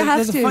afternoon. There's, You have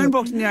there's a to. phone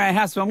box near our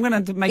house, so I'm going to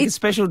have to make a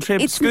special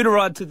trip, scooter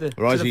ride to the,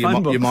 Rosie, to the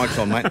phone box. your mic's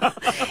on, mate.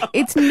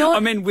 it's not. I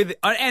mean,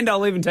 and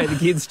I'll even take the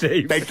kids,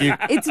 Steve. Thank you.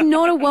 It's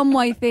not a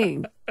one-way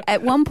thing.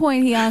 At one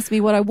point, he asked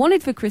me what I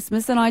wanted for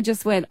Christmas, and I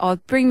just went, "Oh,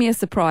 bring me a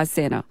surprise,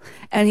 Santa."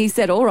 And he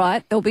said, "All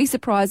right, there'll be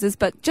surprises,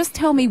 but just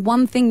tell me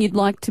one thing you'd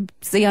like to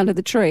see under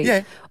the tree."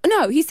 Yeah.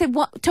 No, he said,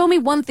 "Tell me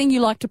one thing you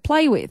like to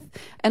play with."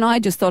 And I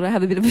just thought I'd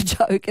have a bit of a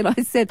joke, and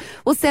I said,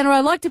 "Well, Santa, I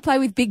like to play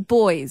with big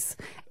boys."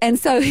 And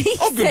so he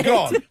Oh, good said,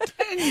 God. "No,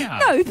 but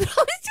I was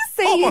just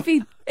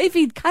seeing if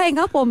he'd hang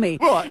up on me."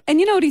 Right. And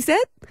you know what he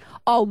said?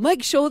 "I'll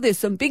make sure there's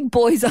some big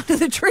boys under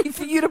the tree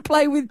for you to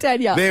play with,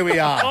 Tanya." There we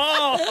are.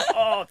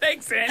 Oh,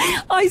 thanks, Sandy.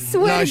 I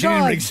swear No, to she God.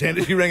 didn't ring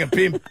Santa. She rang a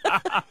pimp.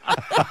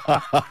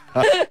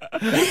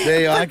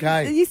 There you are.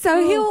 Okay.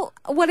 So he'll,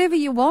 whatever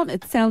you want,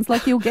 it sounds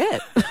like you'll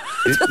get.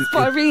 Just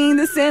by ringing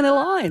the Santa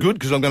line. Good,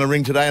 because I'm going to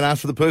ring today and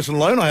ask for the personal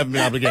loan I haven't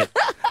been able to get.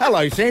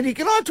 Hello, Sandy.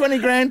 Can I have 20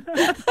 grand?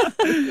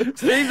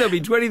 Steve, there'll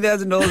be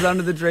 $20,000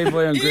 under the tree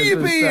for you on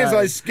Christmas Yippee, as Day.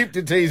 I skip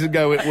to tease and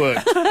go at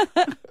work.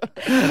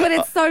 But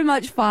it's so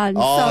much fun.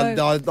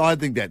 I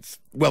think that's,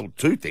 well,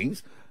 two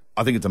things.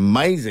 I think it's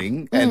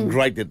amazing and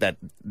great that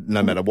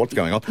no matter what's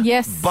going on.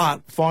 Yes.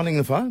 But finding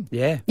the phone.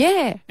 Yeah.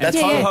 Yeah. That's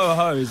yeah, ho, yeah. ho,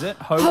 ho, is it?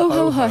 Ho,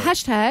 ho, ho.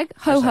 Hashtag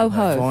ho, ho,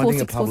 ho.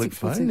 Finding a 464646. public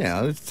phone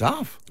now, it's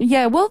tough.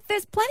 Yeah, well,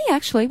 there's plenty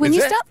actually. When Is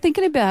you there? start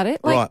thinking about it,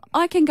 like Right.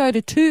 I can go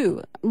to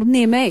two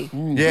near me. Yeah,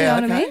 You know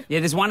what I okay. mean? Yeah,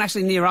 there's one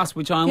actually near us,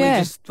 which I only Yeah.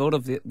 just thought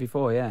of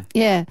before, yeah.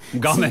 Yeah. I'm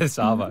going there,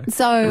 Savo.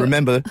 So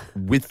Remember,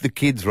 with the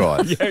kids,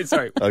 right? Yeah,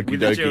 sorry. Okie With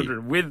the dokie.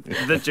 children.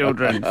 With the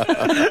children.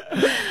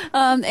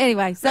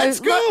 anyway, so That's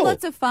cool.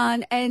 lots of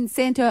fun, and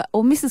Santa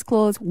or Mrs.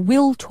 Claus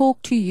will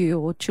talk to you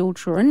or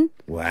children.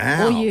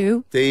 Wow. Or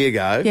you. There you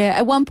go. Yeah,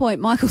 at one point,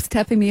 Michael's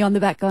tapping me on the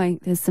back going,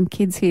 "There's some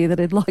kids here that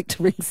would like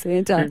to ring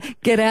Santa.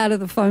 Get out of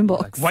the phone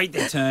box." Wait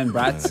their turn,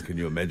 brats. Can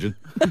you imagine?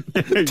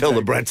 Tell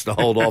the brats to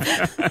hold off.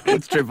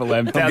 It's Triple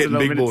M. getting 1,000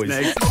 big minutes boys.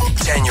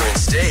 next. Tanya and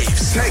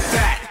Steve's Take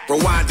that.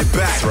 Rewind it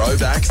back.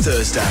 Throwback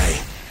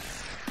Thursday.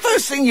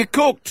 First thing you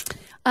cooked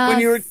when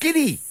you were a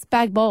kiddie.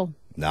 Spag bowl.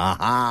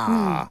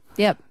 Nah.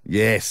 Yep.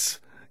 Yes.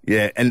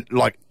 Yeah. And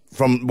like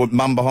from what,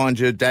 mum behind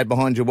you, dad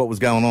behind you, what was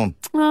going on?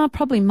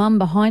 Probably mum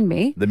behind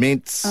me. The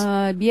mince.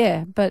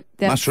 Yeah, but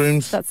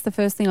Mushrooms? That's the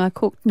first thing I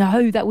cooked.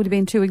 No, that would have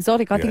been too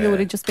exotic. I think it Yeah. would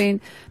have just been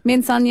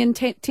mince, onion,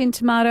 tin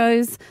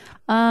tomatoes.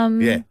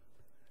 Yeah.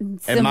 And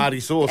some- Marty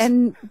sauce.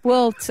 And,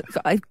 well,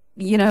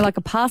 like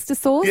a pasta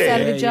sauce Yeah,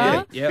 out of a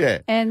jar. Yeah.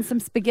 And some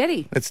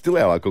spaghetti. That's still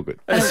how I cook it.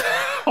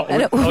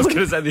 And it I was would-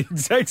 going to say the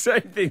exact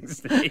same thing,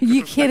 Steve. Are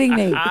you kidding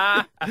me?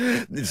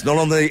 It's not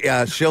on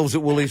the shelves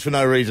at Woolies for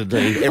no reason,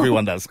 Dave.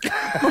 Everyone does.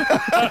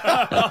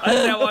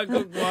 That's how I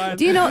cook mine.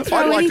 Do you not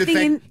throw anything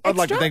in I'd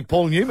like to thank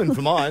Paul Newman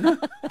for mine.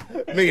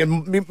 me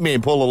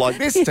and Paul are like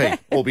this team,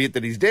 albeit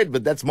that he's dead,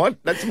 but that's my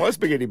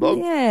spaghetti bog.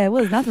 Yeah,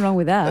 well, there's nothing wrong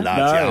with that. No,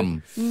 it's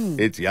yum.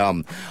 It's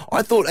yum.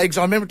 I thought eggs,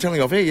 I remember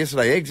telling off air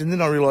yesterday eggs, and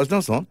then I realised, no,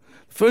 it's not.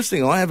 First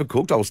thing I ever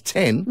cooked, I was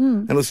 10,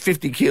 and it was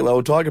 50 kilo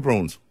of tiger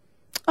prawns.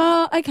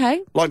 Oh,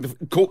 okay. Like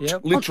cooked,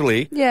 Yep.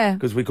 literally. Yeah.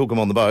 Because we cook them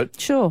on the boat.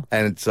 Sure.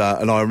 And it's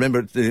and I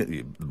remember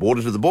the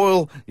water to the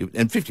boil,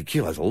 and 50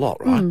 kilos a lot,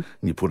 right? And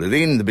you put it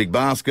in the big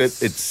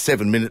basket. It's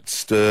 7 minutes,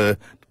 stir,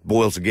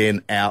 boils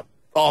again, out.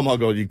 Oh my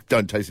God, you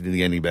don't taste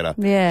anything any better.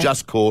 Yeah.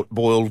 Just caught,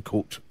 boiled,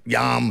 cooked,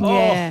 yum.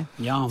 Yeah.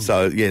 Yum.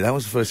 So yeah, that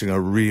was the first thing I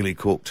really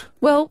cooked.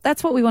 Well,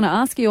 that's what we want to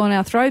ask you on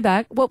our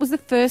throwback. What was the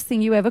first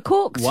thing you ever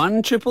cooked?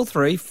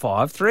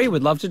 1-333-53.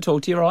 We'd love to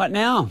talk to you right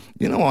now.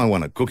 You know, I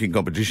won a cooking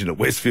competition at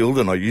Westfield,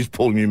 and I used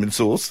Paul Newman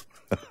sauce.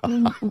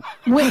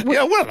 Wait,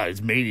 Yeah, one of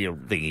those media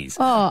thingies.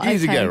 Oh,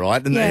 years okay. ago,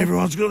 right? And Yeah.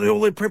 everyone's got all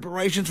their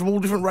preparations from all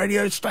different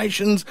radio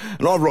stations.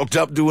 And I rocked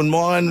up doing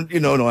mine, you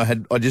know,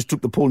 and I just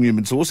took the Paul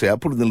Newman sauce out,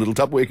 put it in the little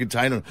Tupperware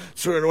container,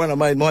 threw it around, I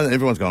made mine, and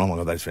everyone's going, oh my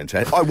God, that's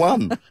fantastic. I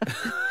won.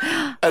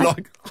 And I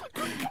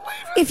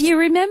If you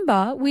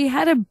remember, we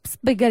had a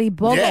spaghetti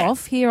bog Yeah.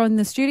 off here on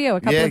the studio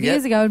a couple Yeah, of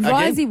years yeah. ago, and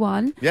Again. Risey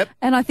won. Yep.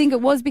 And I think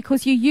it was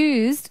because you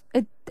used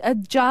a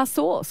jar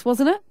sauce,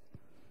 wasn't it?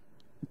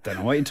 Don't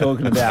know what you're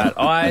talking about.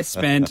 I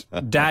spent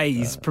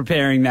days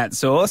preparing that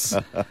sauce.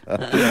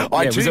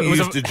 I it too was a-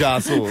 used a jar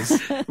sauce.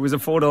 It was a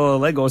 $4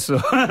 Lego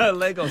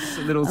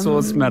little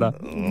sauce matter.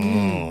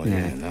 Oh,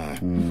 yeah,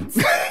 no.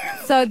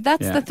 So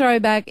that's Yeah. the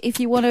throwback. If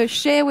you want to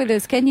share with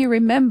us, can you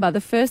remember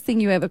the first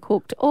thing you ever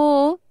cooked?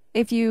 Or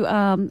if you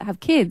have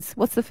kids,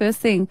 what's the first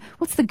thing?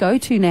 What's the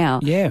go-to now?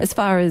 Yeah. As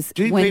far as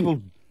Do when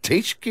people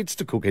teach kids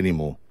to cook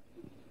anymore?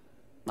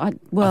 I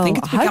think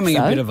it's hope becoming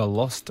so. a bit of a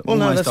lost, Well,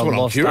 no, almost that's a what I'm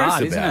lost curious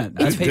art, about.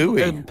 isn't it? Who's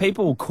doing? Are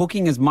people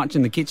cooking as much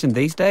in the kitchen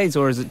these days,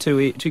 or is it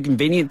too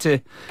convenient to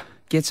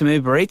get some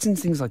Uber Eats and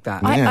things like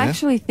that? I Yeah.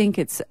 actually think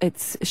it's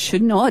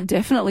should not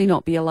definitely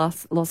not be a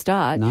lost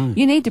art. No.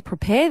 You need to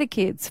prepare the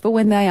kids for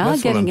when they are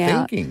That's what I'm getting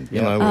out. thinking.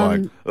 You know,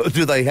 like,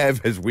 do they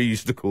have, as we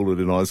used to call it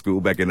in high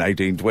school back in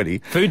 1820,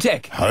 Food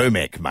tech. home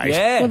ec, mate?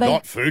 Yeah. Well, they-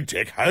 Not food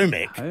tech, home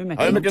ec. Home ec.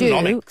 Home They do.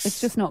 economics. It's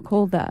just not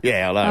called that.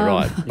 Yeah, I know,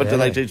 right. But do Yeah.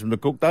 they teach them to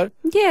cook, though?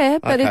 Yeah,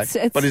 but Okay. it's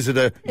But is it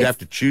you have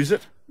to choose it?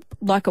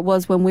 like it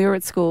was when we were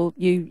at school.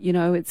 You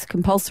know, it's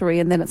compulsory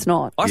and then it's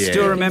not. I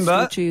still remember You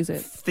still choose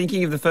it.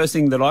 thinking of the first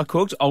thing that I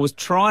cooked. I was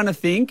trying to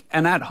think,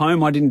 and at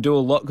home I didn't do a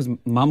lot because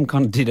Mum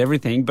kind of did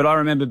everything. But I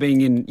remember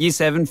being in Year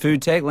 7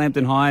 food tech,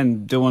 Lambton High,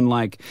 and doing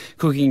like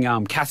cooking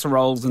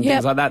casseroles and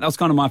things like that. That was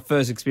kind of my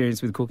first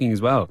experience with cooking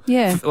as well.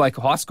 Yeah. Like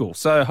high school.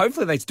 So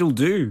hopefully they still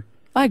do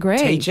I agree.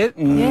 teach it,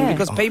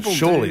 because people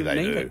surely they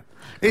need do. it.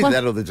 Either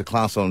that or there's a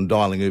class on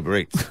dialing Uber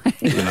Eats.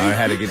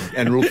 How to get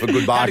and look for good How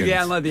to bargains.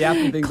 download the app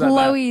and things like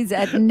Chloe's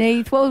at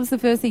Neath. What was the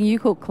first thing you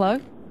cooked, Chloe?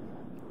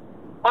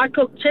 I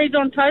cook cheese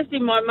on toast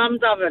in my mum's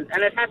oven,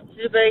 and it has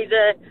to be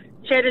the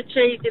cheddar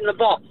cheese in the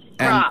box.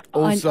 And Right.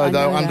 also, I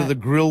though, know under that. the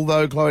grill,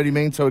 though, Chloe, do you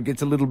mean, so it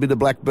gets a little bit of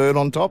black bird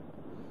on top?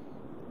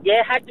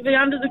 Yeah, had to be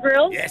under the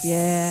grill. Yes.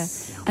 Yeah.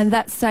 And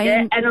that same...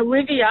 Yeah, and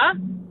Olivia,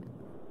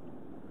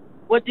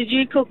 what did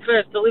you cook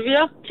first,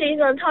 Olivia? Cheese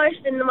on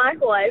toast in the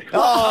microwave.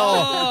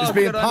 Oh, it's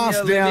being good on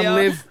passed you, down,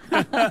 Olivia.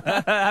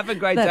 Liv. Have a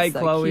great That's day, so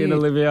Chloe and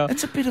cute. Olivia.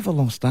 It's a bit of a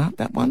lost art,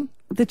 that one.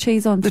 The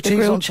cheese on the cheese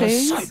grilled on toast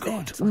is cheese. so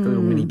good. It's like a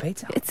little mini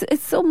pizza.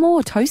 It's still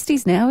more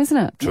toasties now, isn't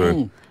it?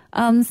 True.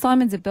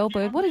 Simon's at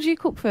Bellbird. What did you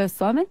cook first,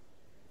 Simon?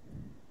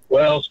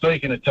 Well,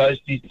 speaking of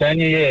toasties,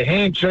 Tanya,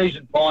 ham, cheese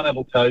and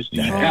pineapple toasties.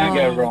 You can't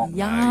go wrong.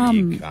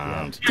 Yum. You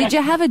can't. Did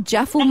you have a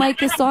jaffle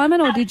maker, Simon,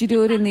 or did you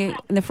do it in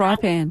the fry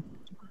pan?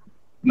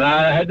 No,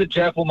 I had the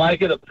jaffle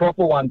maker, the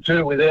proper one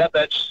too, without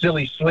that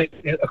silly slit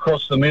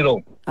across the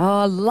middle.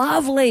 Oh,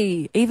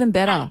 lovely. Even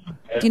better.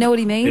 Do you know what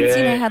he means? Yeah.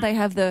 You know how they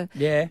have the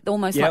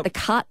almost like the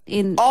cut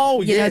in,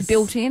 yes.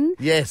 built in?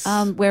 Yes.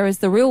 Whereas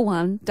the real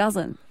one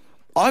doesn't.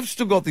 I've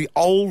still got the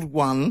old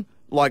one,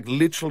 like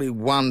literally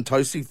one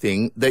toasty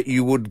thing that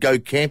you would go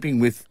camping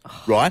with,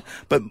 right?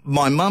 But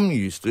my mum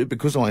used to,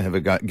 because I have a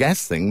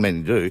gas thing,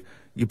 many do,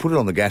 you put it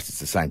on the gas, it's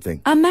the same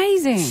thing.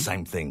 Amazing.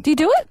 Same thing. Do you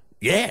do it?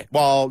 Yeah.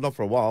 Well, not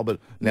for a while, but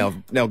now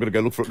I've got to go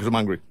look for it because I'm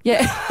hungry.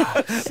 Yeah.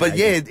 But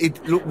yeah, it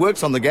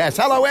works on the gas.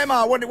 Hello,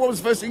 Emma. What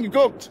was the first thing you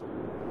cooked?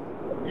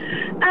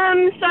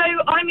 So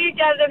I moved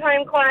out of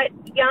home quite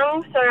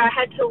young, so I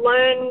had to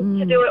learn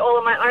to do it all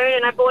on my own,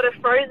 and I bought a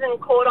frozen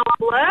cordon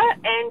bleu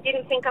and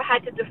didn't think I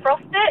had to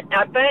defrost it.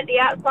 I burnt the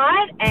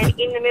outside, and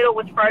in the middle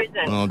was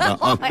frozen. Oh,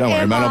 don't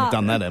worry, man. I've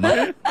done that,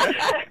 Emma.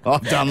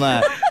 I've done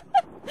that.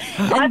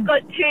 I've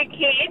got 2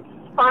 kids,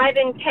 5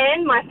 and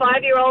 10. My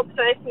 5-year-old's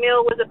first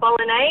meal was a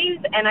bolognese,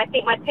 and I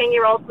think my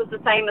 10-year-old's was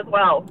the same as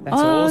well. That's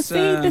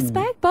awesome. See, the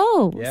spag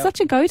bowl. Yep. Such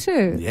a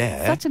go-to.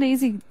 Yeah. Such an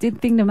easy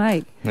thing to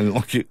make. And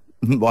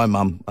my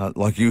mum,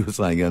 like you were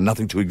saying,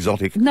 nothing too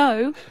exotic.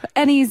 No.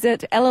 Annie's at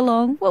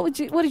Ellalong. What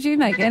did you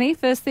make, Annie?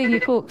 First thing you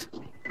cooked?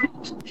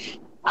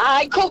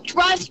 I cooked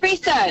rice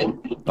risotto.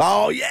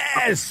 Oh,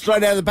 yes!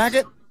 Straight out of the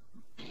packet?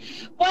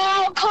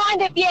 Well,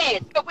 kind of,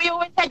 yes. But we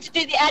always had to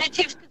do the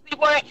additives because we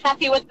weren't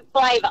happy with the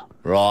flavour.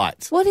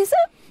 Right. What is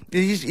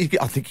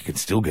it? I think you can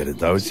still get it,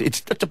 though.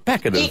 It's a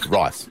packet of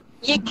rice.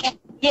 You can,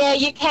 yeah,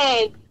 you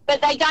can.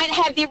 But they don't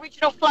have the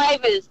original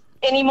flavours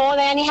anymore.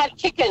 They only have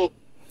chicken.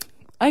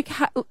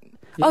 Okay.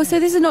 Oh, so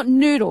this is not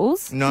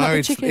noodles? No, not the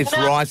it's chicken.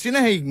 rice. You know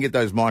how you can get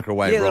those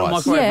microwave Yeah, the rice?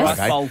 microwave Yes.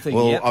 rice bowl thing.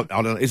 Well, yep. I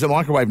don't know. Is it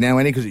microwave now,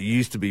 Annie? Because it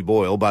used to be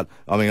boil, but,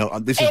 I mean,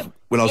 this is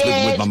when I was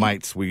living with my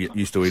mates, we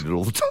used to eat it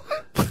all the time.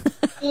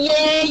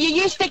 Yeah, you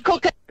used to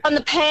cook it on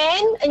the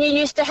pan and you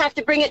used to have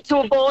to bring it to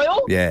a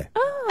boil. Yeah.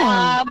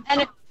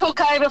 And it took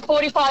over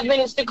 45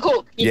 minutes to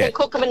cook. You Yeah. can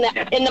cook them in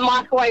the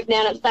microwave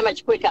now and it's so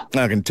much quicker.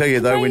 I can tell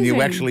you, though, when you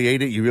Amazing. actually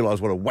eat it, you realise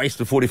what a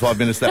waste of 45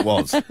 minutes that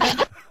was.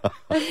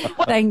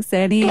 Thanks,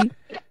 Annie.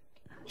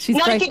 She's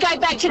Now you great. can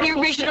go back to the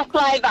original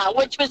flavour,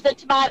 which was the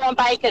tomato and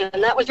bacon,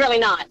 and that was really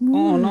nice.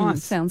 Oh,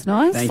 nice. Sounds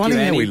nice. Thank Funny you,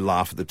 how Annie. we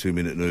laugh at the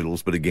 2-minute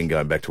noodles, but again,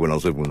 going back to when I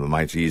was living with my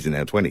mates years in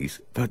our 20s,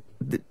 but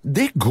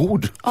they're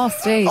good. Oh,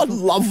 Steve. I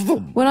love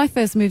them. When I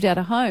first moved out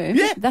of home,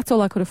 that's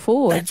all I could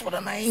afford. That's what I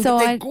mean. So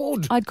They're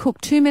good. I'd cook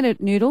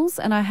 2-minute noodles,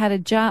 and I had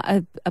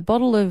a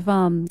bottle of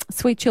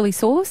sweet chili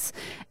sauce,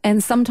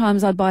 and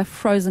sometimes I'd buy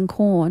frozen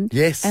corn.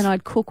 Yes. And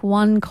I'd cook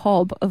 1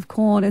 cob of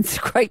corn and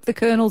scrape the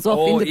kernels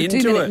off into the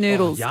 2-minute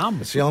noodles. Oh,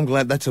 yum. See, I'm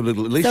glad that's a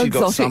little. At least So you got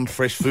exotic. some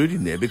fresh food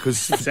in there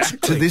because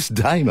to this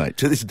day,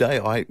 mate,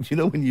 you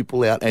know when you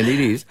pull out, and it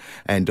is,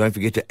 and don't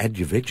forget to add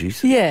your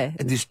veggies. Yeah.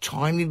 And this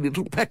tiny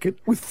little packet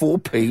with 4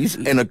 peas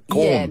and a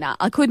corn. Yeah, no,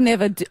 I could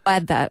never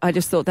add that. I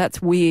just thought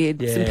that's weird.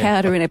 Some Yeah.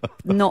 powder in it,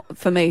 not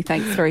for me.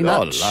 Thanks very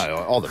much.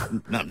 Oh, the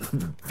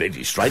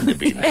veggies straight in the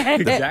bin.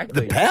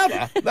 Exactly. The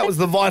powder, that was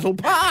the vital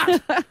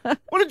part.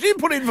 What did you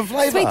put in for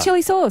flavour? Sweet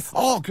chili sauce.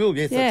 Oh, cool.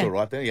 Yes, Yeah. that's all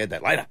right. There, you had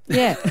that later.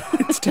 Yeah.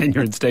 It's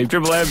Tanya and Steve.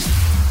 Triple M.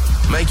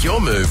 Make your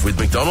move with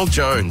McDonald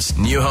Jones.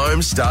 New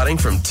homes starting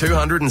from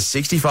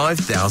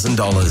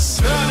 $265,000.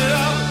 Turn it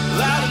up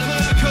loud and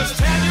clear, 'cause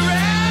Tanya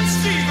and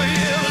Steve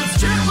is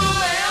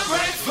Triple M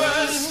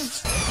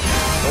breakfast.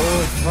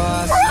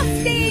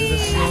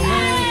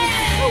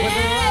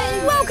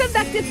 Welcome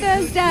back to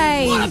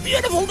Thursday. What a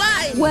beautiful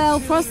day. Well,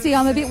 Frosty,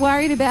 I'm a bit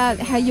worried about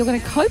how you're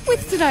going to cope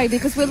with today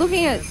because we're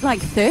looking at like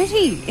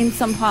 30 in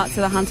some parts of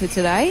the Hunter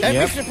today. Don't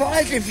be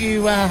surprised if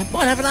you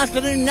might have an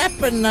afternoon nap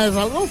and there's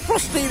a little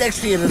frosty next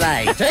to you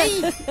today.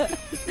 See?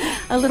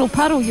 A little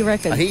puddle, you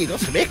reckon? I hear you got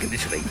some air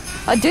conditioning.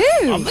 I do.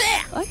 I'm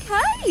there.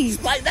 Okay.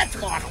 Explain that to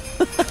Michael.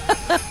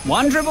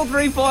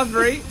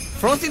 133353.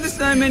 Frosty the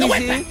Snowman is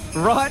here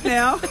right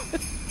now.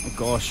 Oh,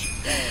 gosh.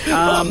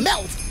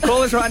 Melt.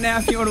 Call us right now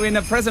if you want to win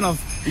a present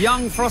of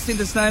young Frosty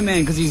the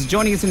Snowman because he's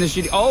joining us in the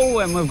studio. Oh,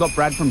 and we've got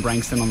Brad from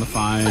Brankston on the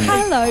phone.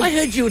 Hello. I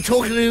heard you were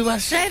talking to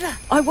Santa.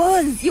 I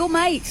was. Your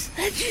mate.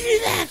 How'd you do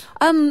that?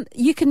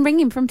 You can ring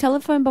him from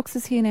telephone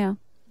boxes here now.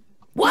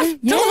 What?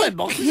 Yeah. Telephone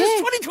boxes? Yeah.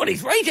 It's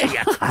 2023, do you?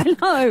 I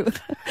know.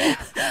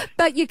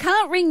 But you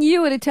can't ring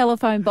you at a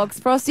telephone box,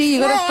 Frosty.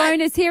 You've got to phone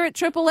us here at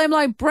Triple M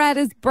like Brad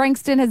as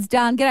Brankston has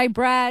done. G'day,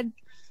 Brad.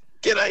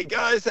 G'day,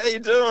 guys. How you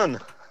doing?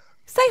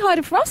 Say hi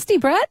to Frosty,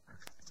 Brad.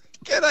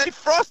 G'day,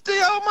 Frosty,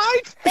 old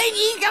mate. There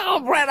you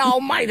go, Brad,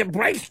 old mate at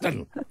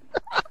Brankston.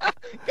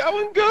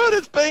 Going good.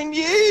 It's been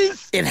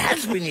years. It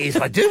has been years.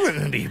 I do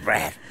remember you,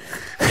 Brad.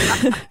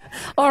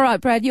 All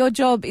right, Brad, your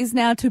job is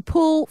now to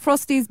pull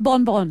Frosty's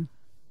bonbon.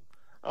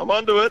 I'm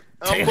onto it.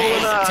 I'm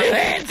pulling up. 2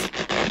 hands.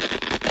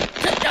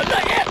 No,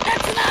 not yet.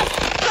 That's enough.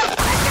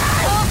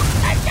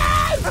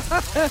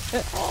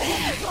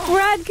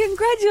 Brad,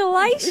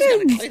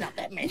 congratulations. Clean up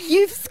that mess.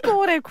 You've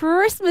scored a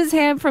Christmas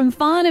ham from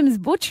Farnham's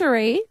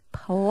Butchery.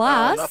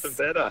 Plus, Nothing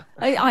better.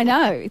 I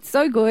know, it's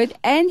so good.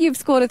 And you've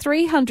scored a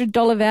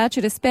 $300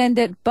 voucher to spend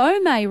at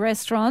Beaumay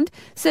Restaurant,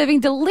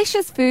 serving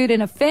delicious food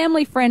in a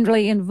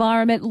family-friendly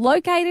environment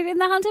located in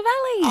the Hunter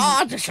Valley.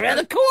 Oh, just around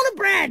the corner,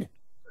 Brad.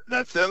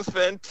 That sounds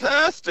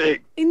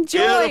fantastic.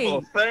 Enjoy.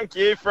 Beautiful. Thank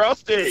you,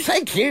 Frosty.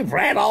 Thank you,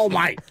 Brad, old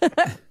mate.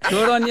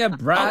 Good on you, I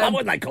Brad. love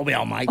when they call me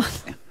old mate.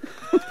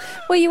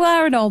 Well, you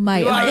are an old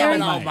mate. I am Very-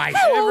 an old mate.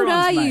 How old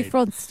Everyone's are you, mate.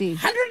 Frosty?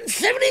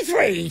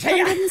 173, tell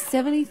ya.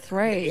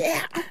 173.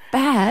 Yeah.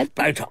 Bad.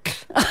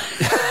 Botox. All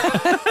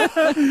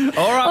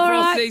right, All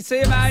Frosty. right. See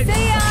you, mate.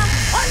 See ya.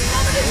 I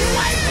love it if you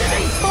wait for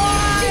me.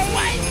 Bye. Just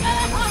wait.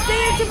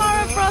 See you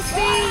tomorrow,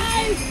 Frosty.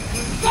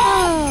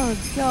 Oh,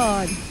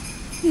 God.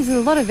 There's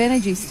a lot of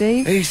energy,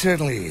 Steve. He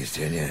certainly is,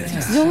 Tanya.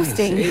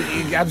 Exhausting.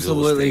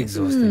 Absolutely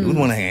exhausting. Wouldn't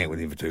want to hang out with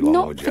him for too long,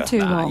 Not would for you? too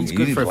long. He's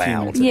good for a few loud.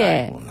 minutes.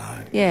 Yeah. Well, no.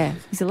 Yeah.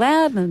 He's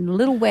loud and a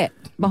little wet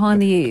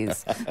behind the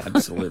ears.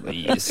 Absolutely,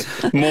 yes.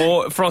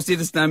 More Frosty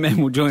the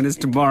Snowman will join us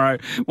tomorrow.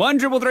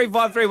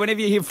 133353. Whenever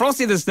you hear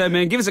Frosty the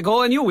Snowman, give us a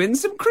call and you'll win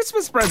some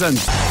Christmas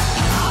presents.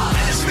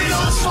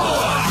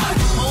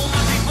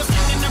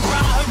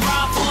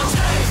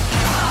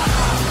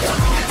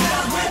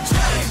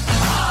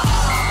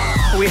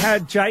 We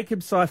had Jacob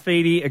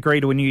Saifidi agree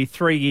to a new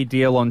 3-year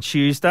deal on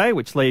Tuesday,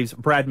 which leaves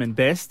Bradman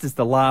Best as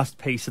the last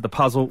piece of the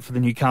puzzle for the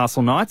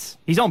Newcastle Knights.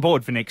 He's on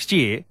board for next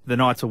year. The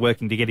Knights are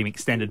working to get him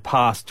extended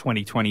past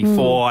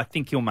 2024. I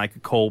think he'll make a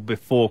call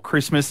before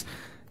Christmas.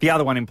 The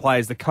other one in play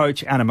is the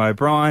coach, Adam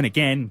O'Brien.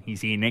 Again, he's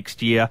here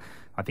next year.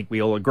 I think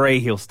we all agree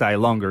he'll stay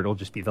longer. It'll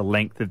just be the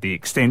length of the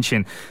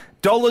extension.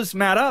 Dollars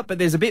matter, but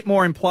there's a bit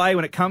more in play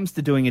when it comes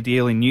to doing a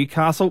deal in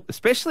Newcastle,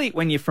 especially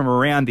when you're from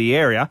around the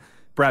area.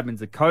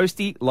 Bradman's a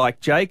coastie,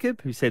 like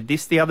Jacob, who said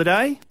this the other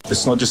day.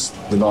 It's not just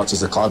the Knights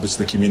as a club, it's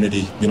the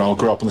community. You know, I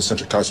grew up on the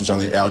Central Coast, which is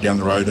only an hour down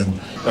the road, and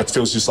that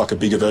feels just like a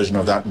bigger version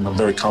of that, and I'm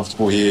very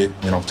comfortable here.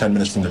 You know, I'm 10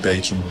 minutes from the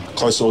beach and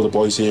close to all the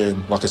boys here,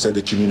 and like I said,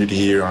 the community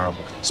here,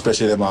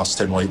 especially the last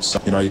 10 weeks,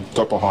 you know,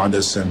 got behind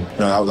us, and you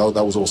know,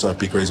 that was also a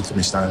big reason for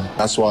me staying.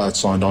 That's why I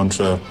signed on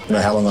for, you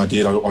know, how long I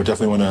did. I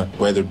definitely want to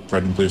wear the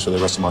red and blues for the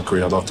rest of my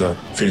career. I'd love to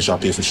finish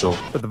up here for sure.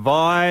 But the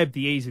vibe,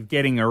 the ease of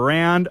getting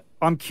around,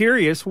 I'm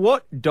curious,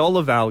 what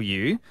dollar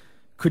value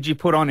could you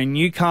put on a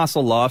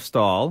Newcastle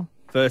lifestyle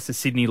versus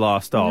Sydney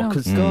lifestyle?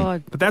 Oh,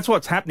 God. But that's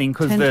what's happening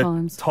because 10 the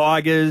times.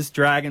 Tigers,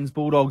 Dragons,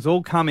 Bulldogs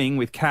all coming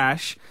with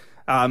cash.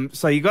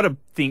 So you got to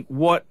think,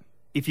 what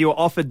if you were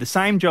offered the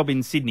same job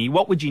in Sydney,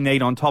 what would you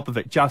need on top of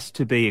it just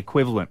to be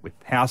equivalent with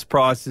house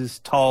prices,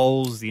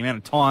 tolls, the amount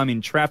of time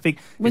in traffic?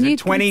 When Is you it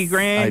 20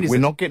 grand? Hey, Is we're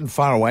it- not getting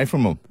far away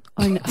from them.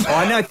 I know.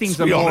 I know things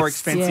are be more honest.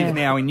 expensive Yeah.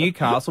 now in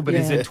Newcastle, but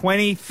is Yeah. it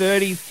 20,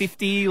 30,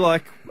 50?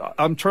 Like,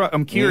 I'm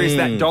curious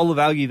that dollar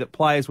value that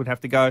players would have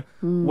to go,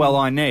 well,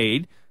 I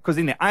need. Because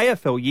in the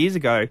AFL years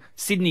ago,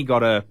 Sydney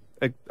got a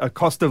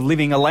cost of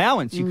living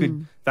allowance.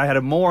 They had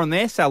a more on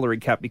their salary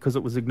cap because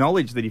it was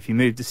acknowledged that if you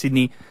moved to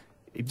Sydney,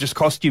 it just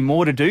cost you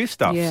more to do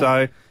stuff. Yeah.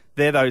 So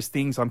they're those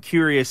things. I'm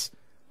curious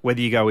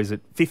whether you go, is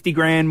it 50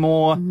 grand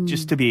more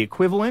just to be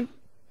equivalent?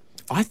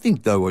 I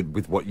think, though,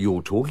 with what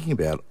you're talking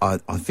about, I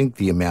think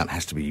the amount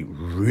has to be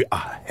a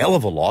hell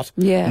of a lot.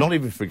 Yeah. Not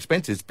even for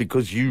expenses,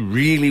 because you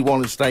really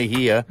want to stay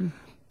here,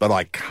 but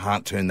I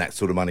can't turn that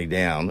sort of money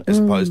down as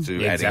opposed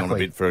to adding on a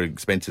bit for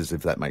expenses,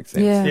 if that makes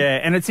sense. Yeah. Yeah,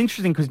 and it's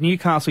interesting because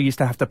Newcastle used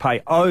to have to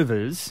pay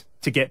overs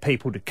to get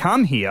people to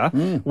come here,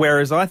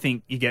 whereas I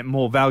think you get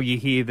more value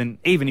here than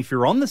even if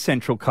you're on the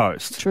Central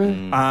Coast.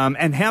 True.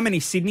 And how many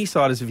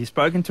Sydney-siders have you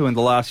spoken to in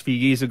the last few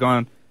years who are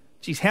going,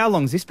 geez, how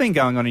long's this been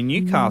going on in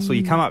Newcastle?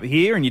 You come up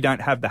here and you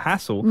don't have the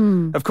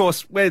hassle. Of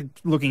course, we're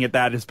looking at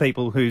that as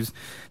people whose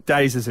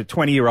days as a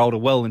 20-year-old are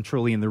well and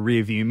truly in the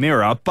rearview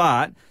mirror,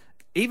 but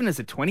even as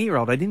a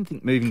 20-year-old, I didn't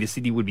think moving to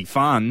Sydney would be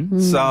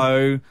fun.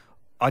 So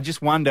I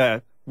just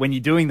wonder, when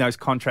you're doing those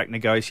contract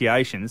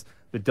negotiations,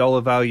 the dollar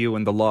value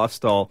and the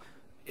lifestyle,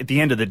 at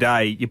the end of the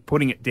day, you're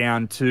putting it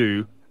down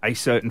to a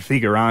certain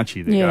figure, aren't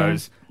you, that Yeah.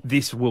 goes,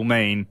 this will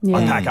mean I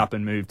Yeah. pack up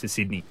and move to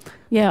Sydney.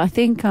 Yeah, I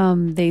think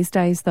these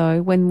days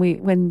though, when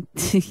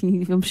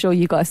I'm sure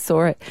you guys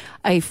saw it,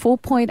 a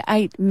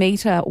 4.8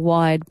 metre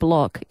wide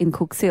block in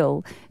Cooks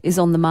Hill is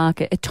on the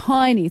market. A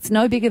tiny, it's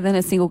no bigger than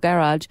a single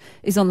garage,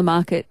 is on the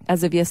market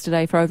as of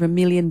yesterday for over $1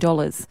 million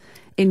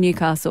in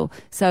Newcastle.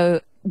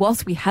 So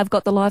whilst we have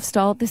got the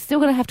lifestyle, they're still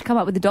going to have to come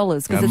up with the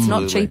dollars because it's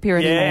not cheap here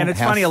anymore. Yeah, and it's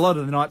funny, a lot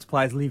of the Knights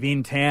players live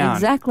in town.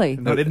 Exactly.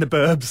 Not in the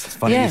burbs. It's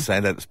funny you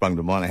say that. It sprung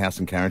to mind. A house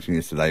in Carrington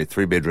yesterday, a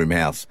 3-bedroom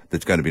house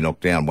that's going to be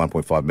knocked down,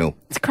 1.5 mil.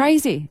 It's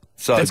crazy.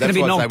 So It's going to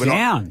be why I say knocked we're not-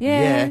 down.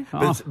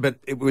 Yeah. but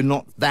we're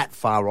not that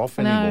far off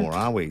No. anymore,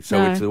 are we?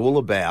 So No. it's all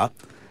about,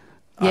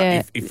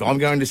 Yeah. if I'm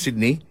going to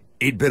Sydney,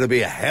 it better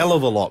be a hell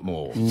of a lot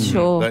more.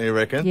 Sure. Don't you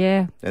reckon?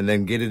 Yeah. And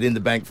then get it in the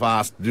bank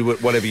fast, do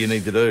whatever you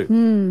need to do.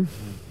 Hmm.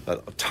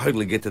 But I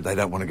totally get that they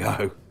don't want to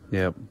go.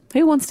 Yep.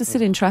 Who wants to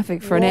sit in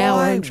traffic for an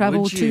hour and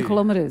travel would 2 you?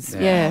 kilometres?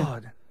 Yeah.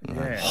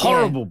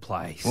 Horrible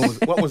place.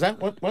 What was that?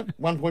 What?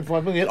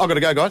 1.5 million? I've got to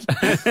go, guys.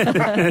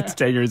 It's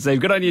Tanya and Steve.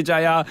 Good on you,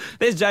 JR.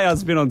 There's JR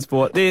Spin on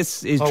Sport.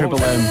 This is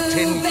Triple M.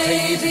 10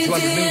 years and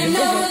 200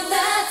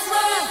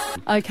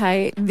 million.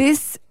 Okay,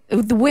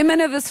 the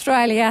women of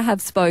Australia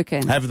have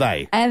spoken. Have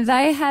they? And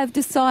they have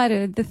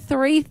decided the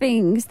 3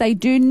 things they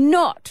do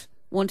not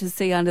want to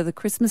see under the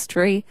Christmas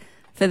tree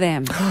for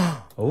them.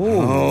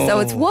 Oh. So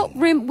it's what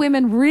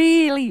women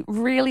really,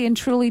 really and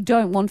truly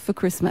don't want for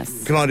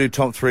Christmas. Can I do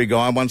top 3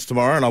 guy once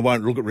tomorrow? And I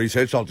won't look at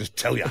research. I'll just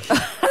tell you.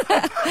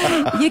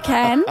 You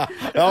can.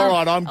 All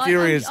right, I'm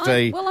curious,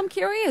 T. Well, I'm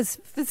curious.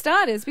 For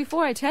starters,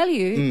 before I tell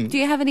you, do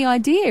you have any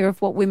idea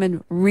of what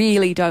women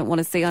really don't want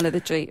to see under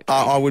the tree?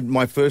 I would.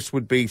 My first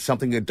would be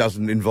something that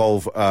doesn't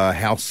involve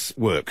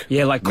housework.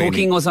 Yeah, like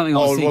cooking or something. I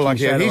was Oh, well, like,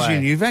 thinking here's straight your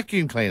away. new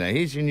vacuum cleaner.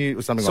 Here's your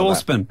new something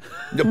Saucepan.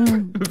 like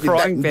that.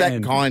 Frying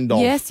pan. That kind of.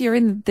 Yes, you're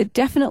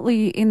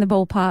definitely in the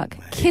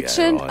ballpark.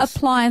 Kitchen right.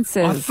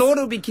 appliances. I thought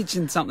it would be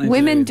kitchen something.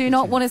 Women to do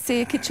not want to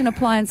see a kitchen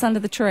appliance under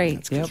the tree.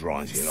 Because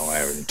Ryan's and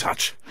I are in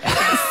touch.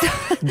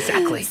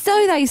 Exactly. So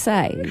they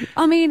say.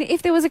 I mean,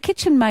 if there was a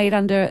kitchen maid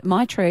under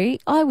my tree,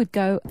 I would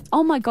go,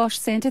 oh my gosh,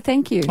 Santa,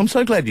 thank you. I'm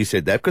so glad you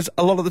said that because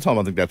a lot of the time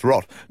I think that's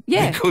rot.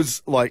 Yeah.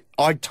 Because,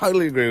 I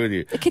totally agree with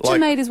you. A kitchen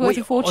maid is worth a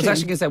I fortune. was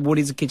actually going to say, what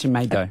is a kitchen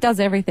maid though? Does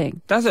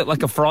everything. Does it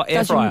like a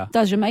air fryer?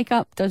 Does your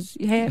makeup, does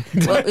your hair.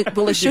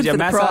 Well, it should you for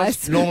the massage?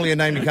 price. Normally a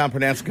name you can't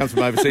pronounce comes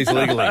from overseas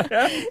legally.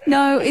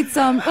 No, it's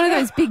one of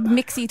those big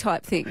mixy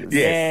type things.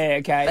 Yeah,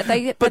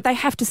 okay. But they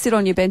have to sit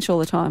on your bench all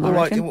the time, I All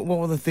right, reckon. what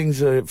were the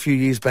things a few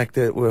years back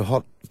that were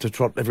hot to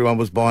trot? Everyone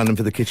was buying them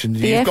for the kitchen.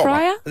 The air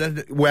fryer?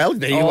 Well,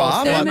 there you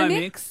are.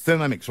 Thermomix?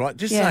 Thermomix, right?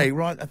 Just Yeah. say,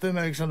 right, a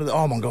Thermomix under the...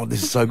 Oh, my God,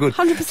 this is so good.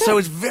 100%. So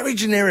it's very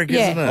generic,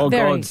 Yeah. isn't it? Oh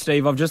Very. God,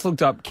 Steve! I've just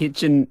looked up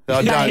kitchen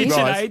Oh, don't, kitchen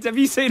right. aids. Have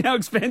you seen how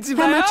expensive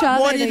How they much are? are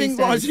Why they do you these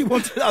think days? Risey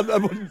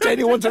wants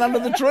Daniel wants it under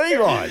the tree,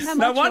 Rice? How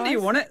No much, wonder you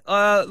Rice? want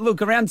it.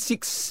 Look, around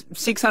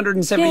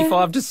 $675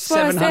 Yeah, to that's what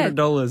I said.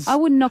 $700. I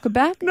wouldn't knock it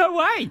back. No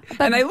way.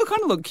 And they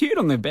kind of look cute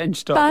on their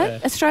bench top But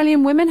there.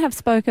 Australian women have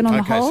spoken on the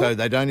Okay, whole. so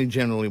they don't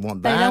generally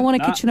want They that. don't want a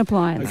No. kitchen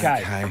appliance.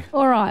 Okay.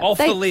 All right. Off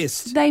the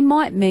list. They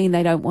might mean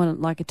they don't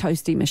want like a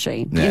toasty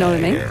machine. You know what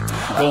I mean?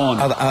 Go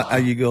on. Are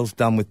you girls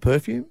done with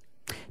perfume?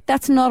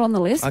 That's not on the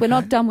list. Okay. We're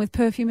not done with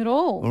perfume at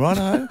all. All right,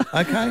 okay.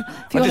 I you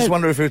just wanna-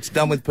 wonder if it's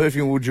done with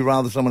perfume, or would you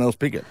rather someone else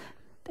pick it?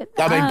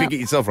 I mean, pick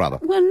it yourself, rather.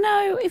 Well,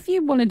 no. If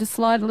you wanted to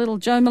slide a little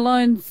Joe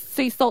Malone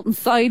sea salt and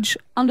sage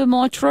under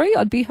my tree,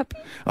 I'd be happy.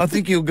 I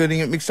think you're getting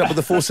it mixed up with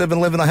the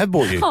 4-7-11 I have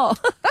bought you. Oh.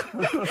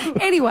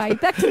 Anyway,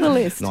 back to the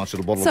list. Nice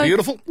little bottle So, of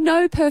beautiful.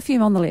 no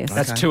perfume on the list.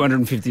 That's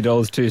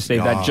 $250 too,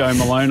 Steve. That Joe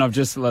Malone. I've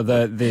just the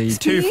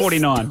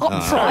 $249.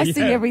 Stop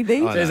pricing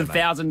everything. There's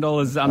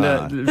 $1,000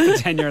 under for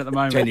Tanya at the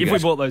moment. Tanya if we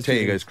goes- bought those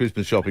Tanya two. goes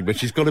Christmas shopping, but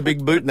she's got a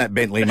big boot in that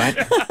Bentley, mate.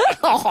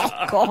 Oh,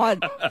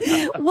 God.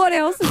 What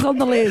else is on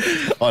the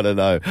list? I don't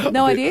know.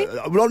 No idea?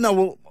 Well, no,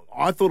 well,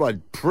 I thought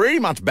I'd pretty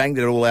much banged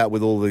it all out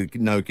with all the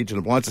no kitchen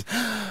appliances.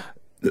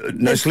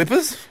 No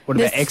slippers? What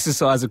about This-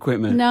 exercise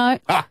equipment? No.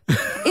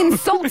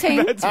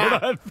 Insulting. That's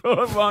what I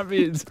thought might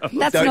be. That's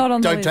not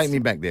on the Don't list. take me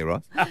back there,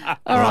 right?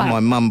 All right. My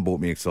mum bought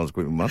me exercise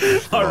equipment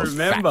once. I was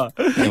remember.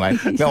 fat. Anyway,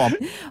 go on.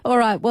 All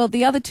right. Well,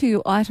 the other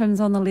 2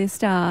 items on the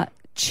list are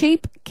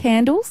cheap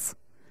candles.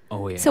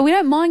 Oh, yeah. So we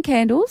don't mind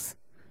candles,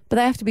 but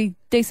they have to be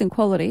decent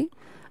quality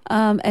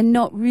and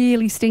not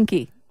really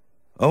stinky.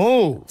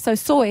 Oh, So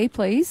soy,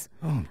 please.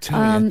 I'm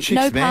telling you, chicks,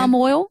 No man. palm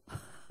oil.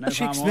 No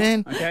Chicks, palm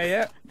man. oil. Okay,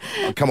 yeah.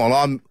 Oh, come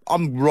on,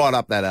 I'm right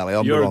up that alley.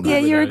 I'm You're good a on good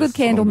that. Yeah, you're a those. good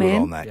candle I'm good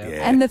man. on that,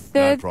 yeah. And the No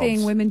third probs.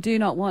 thing women do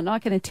not want, and I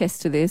can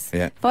attest to this,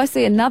 Yeah. if I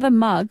see another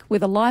mug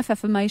with a life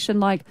affirmation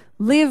like,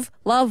 live,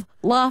 love,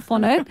 laugh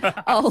on it,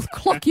 I'll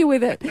clock you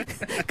with it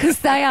because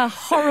they are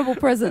horrible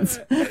presents.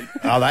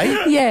 Are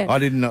they? Yeah. I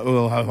didn't know.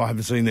 Well, I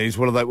haven't seen these.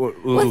 What are they?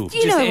 Well,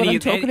 you know what I'm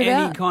talking any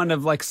about. kind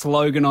of like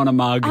slogan on a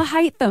mug. I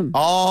hate them.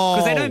 Oh.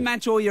 Because they don't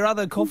match all your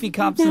other coffee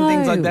cups and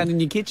things like that in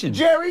your kitchen.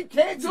 Jerry,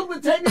 cancel the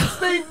Ted and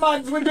Steve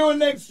mugs we're doing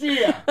next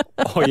year.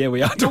 Oh, yeah,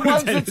 we are The doing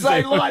ones Ted that and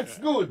say Steve. life's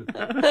good.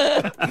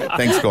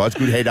 Thanks, guys.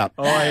 Good head up.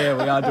 Oh, yeah,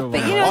 we are doing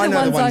But one. you know I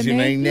know the ones I you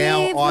mean. Now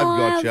Live, I've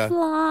got laugh, you.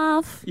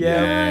 laugh.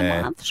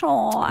 Yeah. Love,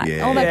 short.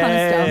 Yeah. All that kind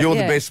of stuff. You're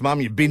yeah. the best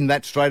mum. You binned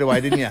that straight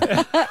away, didn't you?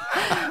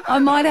 I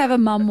might have a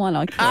mum one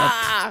I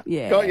kept.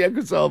 Yeah. Got you,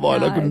 because so am I. I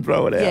No. couldn't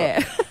throw it out.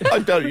 Yeah. I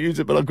don't use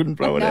it, but I couldn't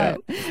throw it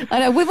out. I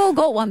know. We've all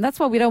got one. That's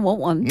why we don't want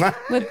one.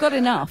 We've got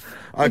enough.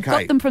 We've Okay.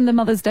 got them from the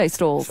Mother's Day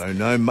stalls. So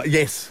no,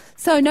 yes.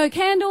 So no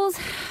candles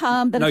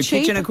that No are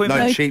cheap. kitchen equipment?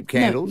 No cheap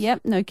candles?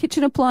 No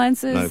kitchen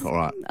appliances. No, all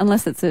right.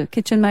 Unless it's a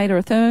KitchenMaid or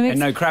a Thermomix. And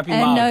no crappy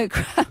and mug. no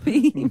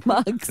crappy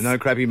mugs. No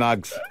crappy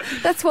mugs.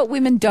 That's what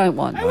women don't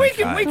want. Hey, we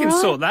can Right?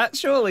 sort that,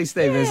 surely,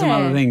 Steve. There's some Yeah.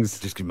 other things.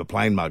 Just give him a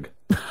plain mug.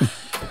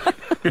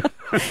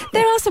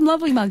 There are some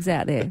lovely mugs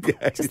out there.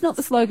 Just not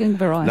the slogan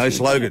variety. No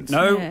slogans.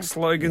 No Yeah.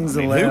 slogans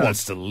I mean, allowed. who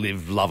wants to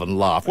live, love and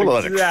laugh? What a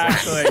load of crap.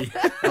 Exactly.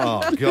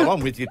 Oh, God, I'm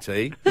with you,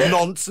 T.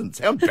 Nonsense.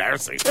 How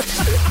embarrassing.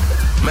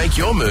 Make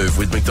your move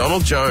with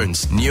McDonald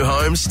Jones. New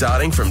homes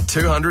starting from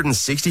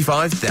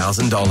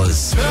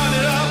 $265,000. Turn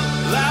it up.